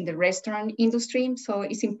Latinos in the restaurant industry. So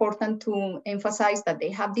it's important to emphasize that they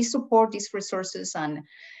have this support, these resources, and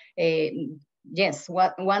yes,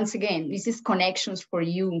 once again, this is connections for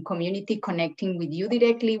you, community connecting with you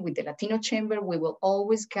directly, with the Latino Chamber. We will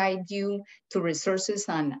always guide you to resources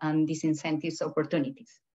and these incentives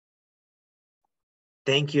opportunities.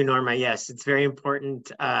 Thank you, Norma. Yes, it's very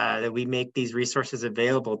important that we make these resources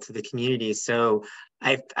available to the community. So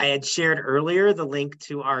I had shared earlier the link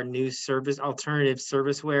to our new alternative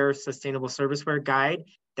serviceware, sustainable serviceware guide.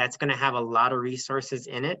 That's going to have a lot of resources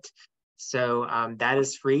in it. So that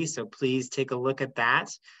is free. So please take a look at that.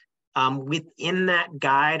 Within that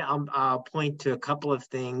guide, I'll point to a couple of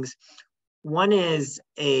things. One is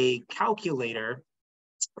a calculator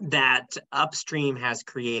that Upstream has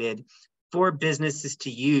created for businesses to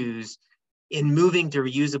use in moving to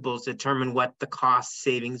reusables to determine what the cost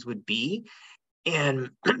savings would be.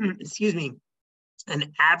 And excuse me,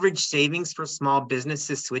 an average savings for small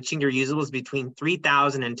businesses switching to reusables between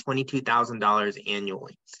 $3,000 and $22,000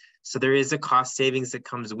 annually. So there is a cost savings that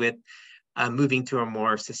comes with moving to a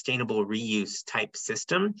more sustainable reuse type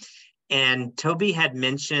system. And Toby had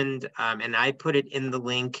mentioned, and I put it in the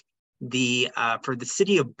link, for the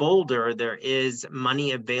city of Boulder, there is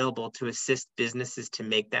money available to assist businesses to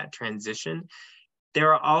make that transition.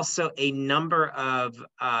 There are also a number of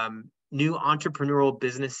new entrepreneurial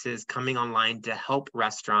businesses coming online to help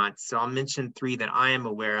restaurants. So I'll mention 3 that I am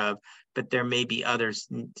aware of, but there may be others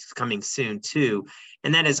coming soon too.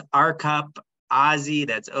 And that is RCup, Ozzy,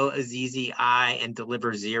 that's O-Z-Z-I, and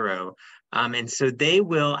Deliver Zero. And so they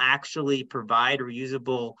will actually provide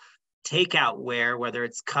reusable takeout ware, whether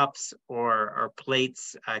it's cups or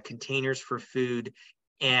plates, containers for food,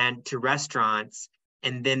 and to restaurants,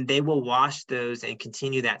 and then they will wash those and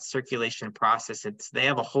continue that circulation process. They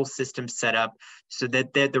have a whole system set up so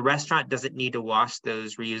that the restaurant doesn't need to wash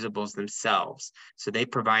those reusables themselves. So they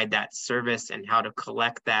provide that service and how to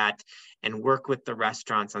collect that and work with the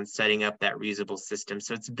restaurants on setting up that reusable system.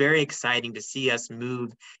 So it's very exciting to see us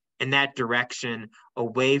move in that direction,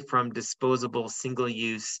 away from disposable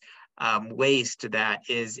single-use waste that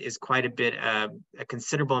is quite a bit, a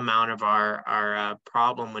considerable amount of our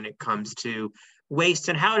problem when it comes to waste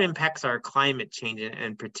and how it impacts our climate change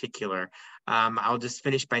in particular. I'll just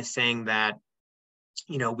finish by saying that,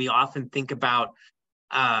 we often think about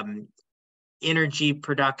energy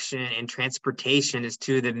production and transportation as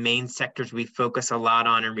 2 of the main sectors we focus a lot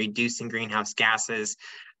on in reducing greenhouse gases.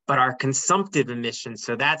 But our consumptive emissions,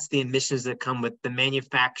 so that's the emissions that come with the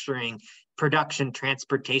manufacturing, production,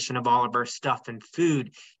 transportation of all of our stuff and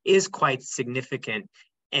food, is quite significant.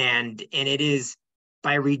 And it is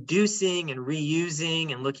by reducing and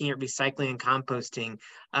reusing and looking at recycling and composting,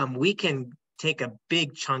 we can take a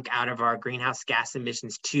big chunk out of our greenhouse gas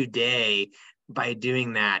emissions today by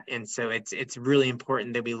doing that. And so it's really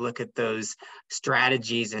important that we look at those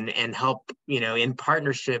strategies and help, in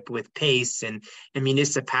partnership with PACE and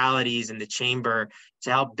municipalities and the chamber to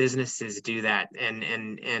help businesses do that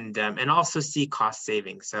and also see cost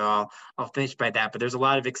savings. So I'll finish by that, but there's a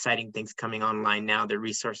lot of exciting things coming online now, the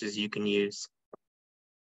resources you can use.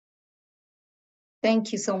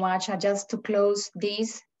 Thank you so much. Just to close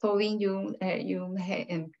this, Toby, you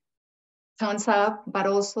thumbs up, but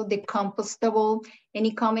also the compostable.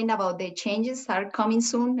 Any comment about the changes are coming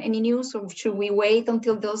soon? Any news, or should we wait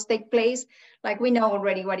until those take place? Like we know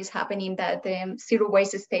already what is happening, that zero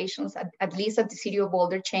waste stations, at least at the city of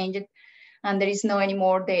Boulder, changed, and there is no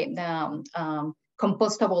anymore the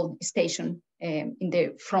compostable station in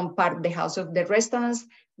the front part of the house of the restaurants,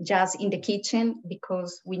 just in the kitchen,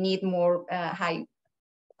 because we need more high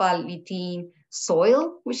quality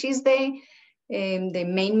soil, which is the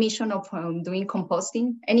main mission of doing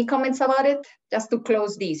composting. Any comments about it? Just to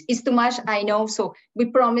close this. It's too much, I know, so we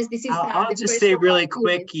promise this is I'll just say really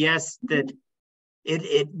quick, yes, that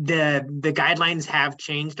the guidelines have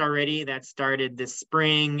changed already. That started this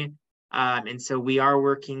spring. And so we are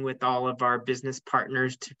working with all of our business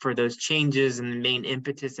partners for those changes. And the main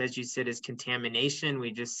impetus, as you said, is contamination.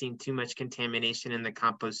 We've just seen too much contamination in the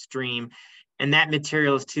compost stream. And that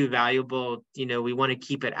material is too valuable. You know, we want to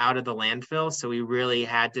keep it out of the landfill. So we really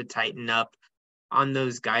had to tighten up on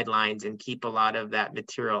those guidelines and keep a lot of that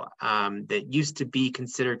material that used to be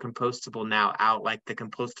considered compostable now out, like the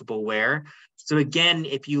compostable ware. So again,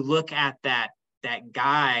 if you look at that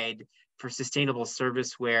guide for sustainable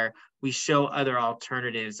serviceware, we show other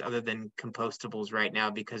alternatives other than compostables right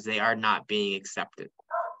now because they are not being accepted.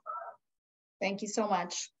 Thank you so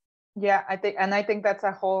much. Yeah, I think that's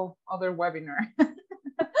a whole other webinar.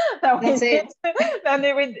 That's it.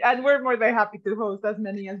 And we're more than happy to host as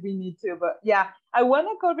many as we need to. But yeah, I want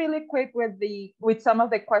to go really quick with some of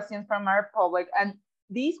the questions from our public. And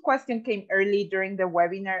these questions came early during the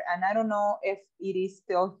webinar, and I don't know if it is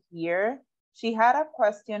still here. She had a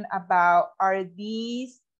question about,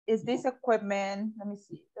 is this equipment, let me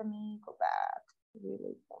see, let me go back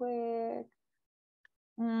really quick.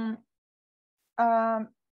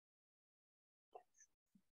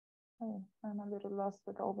 Oh, I'm a little lost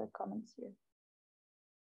with all the comments here.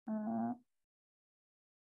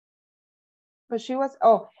 But she was,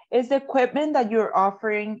 is the equipment that you're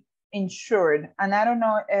offering insured? And I don't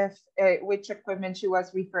know if which equipment she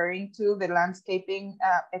was referring to, the landscaping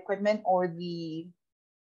equipment or the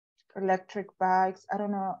electric bikes. I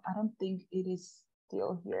don't know. I don't think it is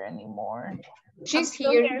still here anymore. She's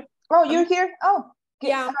here. Oh, you're here? Oh,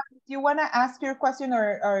 yeah. Do you want to ask your question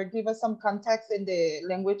or give us some context in the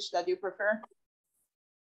language that you prefer?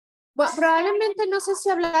 Well, probablemente no sé si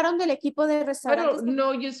hablaron del equipo de restaurantes. I don't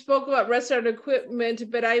know, you spoke about restaurant equipment,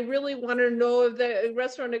 but I really want to know if the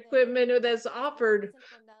restaurant equipment that's offered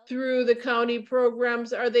through the county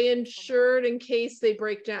programs, are they insured in case they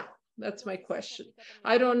break down? That's my question.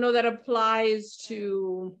 I don't know that applies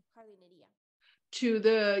to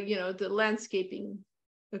the, the landscaping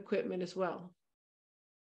equipment as well.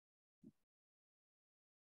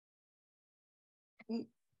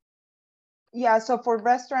 Yeah, so for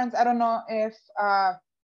restaurants, I don't know if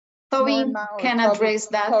Toby can address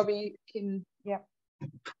that. Toby can, yeah.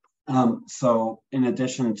 So in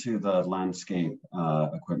addition to the landscape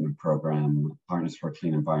equipment program, Partners for a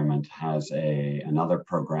Clean Environment has another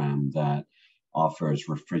program that offers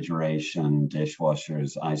refrigeration,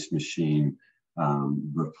 dishwashers, ice machine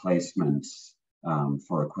replacements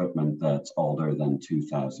for equipment that's older than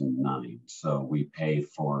 2009. So we pay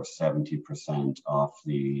for 70% of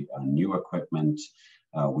the new equipment.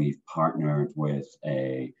 We've partnered with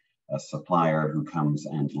a supplier who comes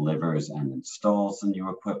and delivers and installs the new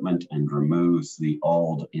equipment and removes the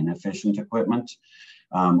old inefficient equipment.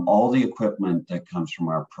 All the equipment that comes from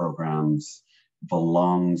our programs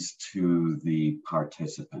belongs to the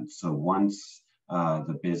participants. So once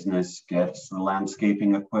the business gets the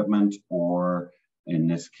landscaping equipment, or in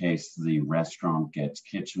this case, the restaurant gets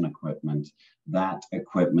kitchen equipment, that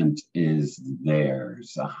equipment is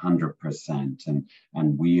theirs 100%.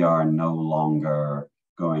 And we are no longer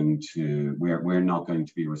going to, we're not going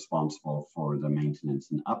to be responsible for the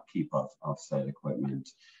maintenance and upkeep of said equipment.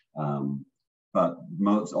 But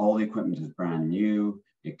all the equipment is brand new.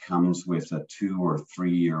 It comes with a 2 or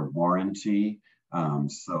 3 year warranty,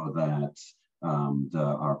 so that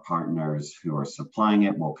our partners who are supplying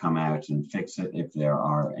it will come out and fix it if there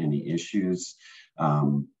are any issues.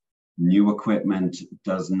 New equipment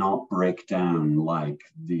does not break down like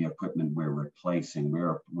the equipment we're replacing.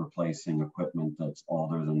 We're replacing equipment that's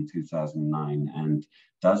older than 2009 and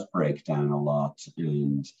does break down a lot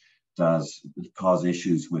and does cause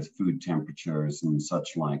issues with food temperatures and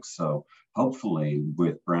such like. So hopefully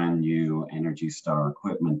with brand new Energy Star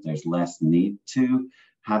equipment, there's less need to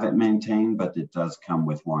have it maintained, but it does come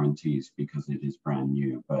with warranties because it is brand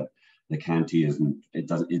new. But the county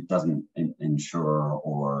doesn't insure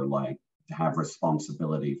or like have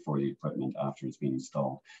responsibility for the equipment after it's been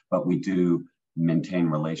installed. But we do maintain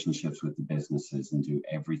relationships with the businesses and do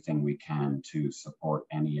everything we can to support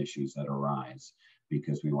any issues that arise,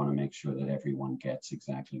 because we want to make sure that everyone gets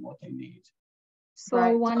exactly what they need. So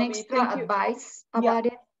Right, one Toby, extra advice about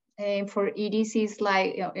it for EDCs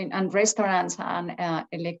like and restaurants and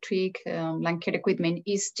electric blanket equipment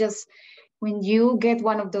is just when you get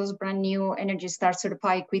one of those brand new Energy Star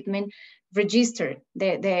certified equipment, register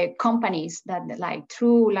the companies that like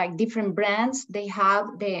through like different brands, they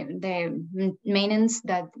have the maintenance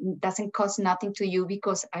that doesn't cost nothing to you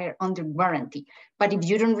because are under warranty. But if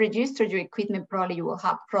you don't register your equipment, probably you will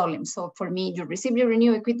have problems. So for me, you receive your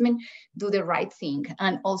new equipment, do the right thing.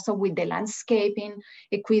 And also with the landscaping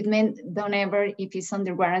equipment, don't ever, if it's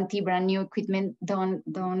under warranty, brand new equipment, don't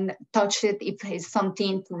touch it. If it's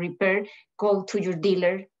something to repair, go to your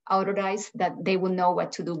dealer, authorize that they will know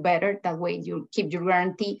what to do better. That way you keep your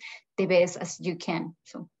warranty the best as you can.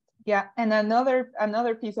 So yeah, and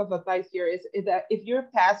another piece of advice here is that if you're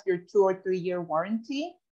past your 2 or 3 year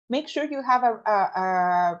warranty, make sure you have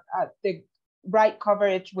the right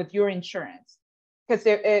coverage with your insurance, because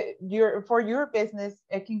for your business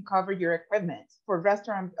it can cover your equipment. For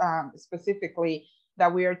restaurant specifically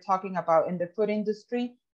that we are talking about in the food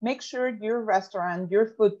industry, make sure your restaurant, your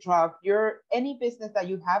food truck, any business that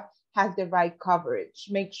you have has the right coverage.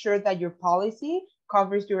 Make sure that your policy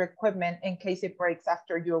covers your equipment in case it breaks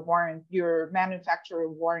after your manufacturer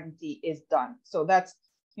warranty is done. So that's,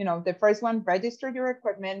 the first one, register your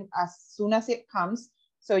equipment as soon as it comes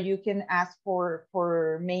so you can ask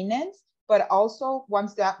for maintenance. But also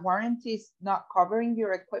once that warranty is not covering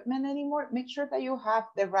your equipment anymore, make sure that you have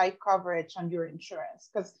the right coverage on your insurance,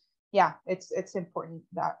 because yeah, it's important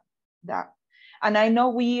that. And I know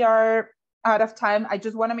we are out of time. I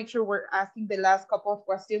just want to make sure we're asking the last couple of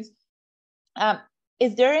questions.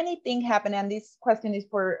 Is there anything happening? And this question is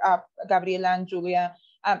for Gabriela and Julia.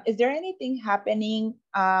 Is there anything happening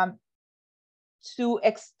to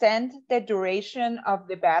extend the duration of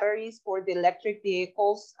the batteries for the electric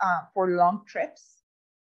vehicles for long trips?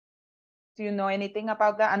 Do you know anything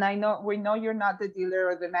about that? And we know you're not the dealer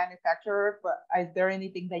or the manufacturer, but is there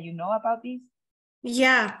anything that you know about these?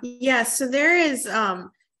 Yeah. So there is,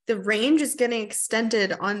 the range is getting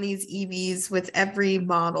extended on these EVs with every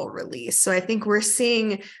model release. So I think we're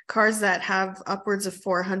seeing cars that have upwards of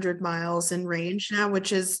 400 miles in range now,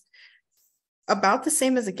 which is about the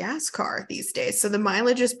same as a gas car these days. So the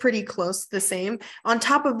mileage is pretty close to the same. On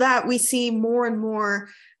top of that, we see more and more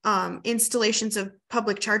installations of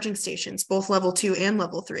public charging stations, both level 2 and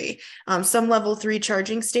level 3. Some level 3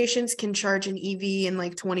 charging stations can charge an EV in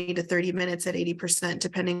like 20 to 30 minutes at 80%,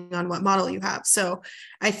 depending on what model you have. So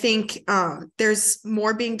I think there's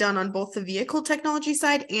more being done on both the vehicle technology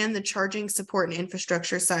side and the charging support and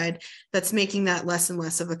infrastructure side that's making that less and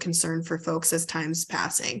less of a concern for folks as time's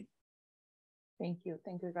passing. Thank you,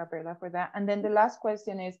 Gabriela, for that. And then the last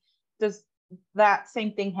question is, does that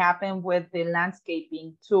same thing happen with the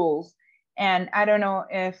landscaping tools? And I don't know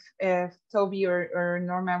if Toby or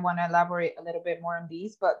Norma want to elaborate a little bit more on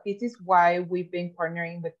these, but this is why we've been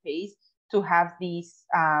partnering with PACE to have these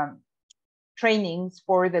trainings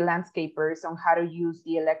for the landscapers on how to use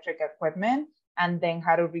the electric equipment and then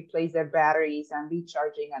how to replace their batteries and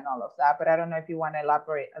recharging and all of that. But I don't know if you want to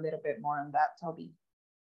elaborate a little bit more on that, Toby.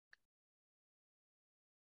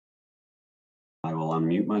 I will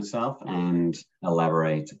unmute myself and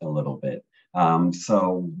elaborate a little bit.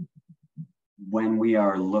 So when we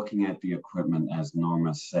are looking at the equipment, as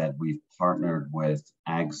Norma said, we've partnered with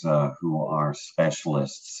AGSA, who are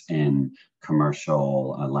specialists in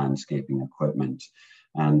commercial landscaping equipment.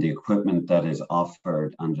 And the equipment that is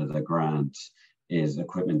offered under the grant is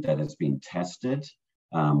equipment that has been tested.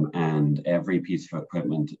 And every piece of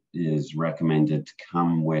equipment is recommended to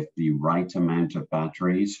come with the right amount of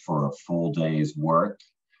batteries for a full day's work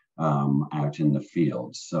out in the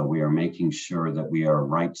field. So we are making sure that we are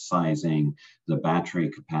right sizing the battery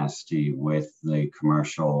capacity with the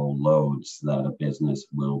commercial loads that a business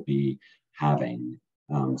will be having.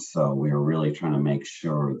 So we are really trying to make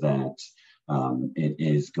sure that it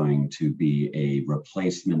is going to be a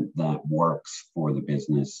replacement that works for the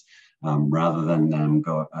business, rather than them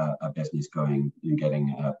a business going and getting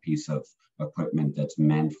a piece of equipment that's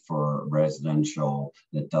meant for residential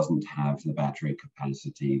that doesn't have the battery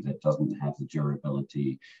capacity, that doesn't have the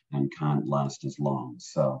durability and can't last as long.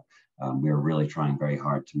 So we're really trying very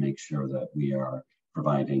hard to make sure that we are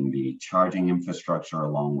providing the charging infrastructure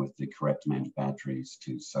along with the correct amount of batteries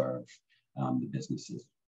to serve the businesses.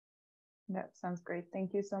 That sounds great.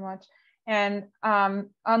 Thank you so much. And on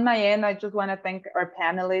my end, I just want to thank our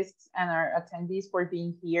panelists and our attendees for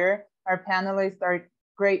being here. Our panelists are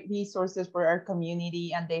great resources for our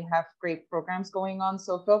community, and they have great programs going on.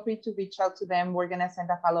 So feel free to reach out to them. We're gonna send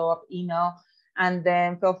a follow-up email, and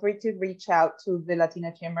then feel free to reach out to the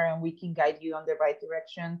Latino Chamber and we can guide you on the right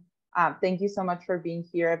direction. Thank you so much for being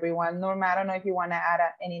here, everyone. Norma, I don't know if you wanna add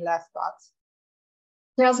any last thoughts.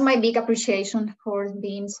 Just my big appreciation for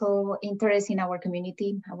being so interested in our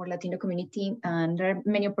community, our Latino community, and there are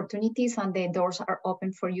many opportunities and the doors are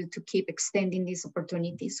open for you to keep extending these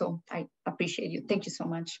opportunities. So I appreciate you. Thank you so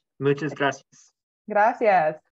much. Muchas gracias. Gracias.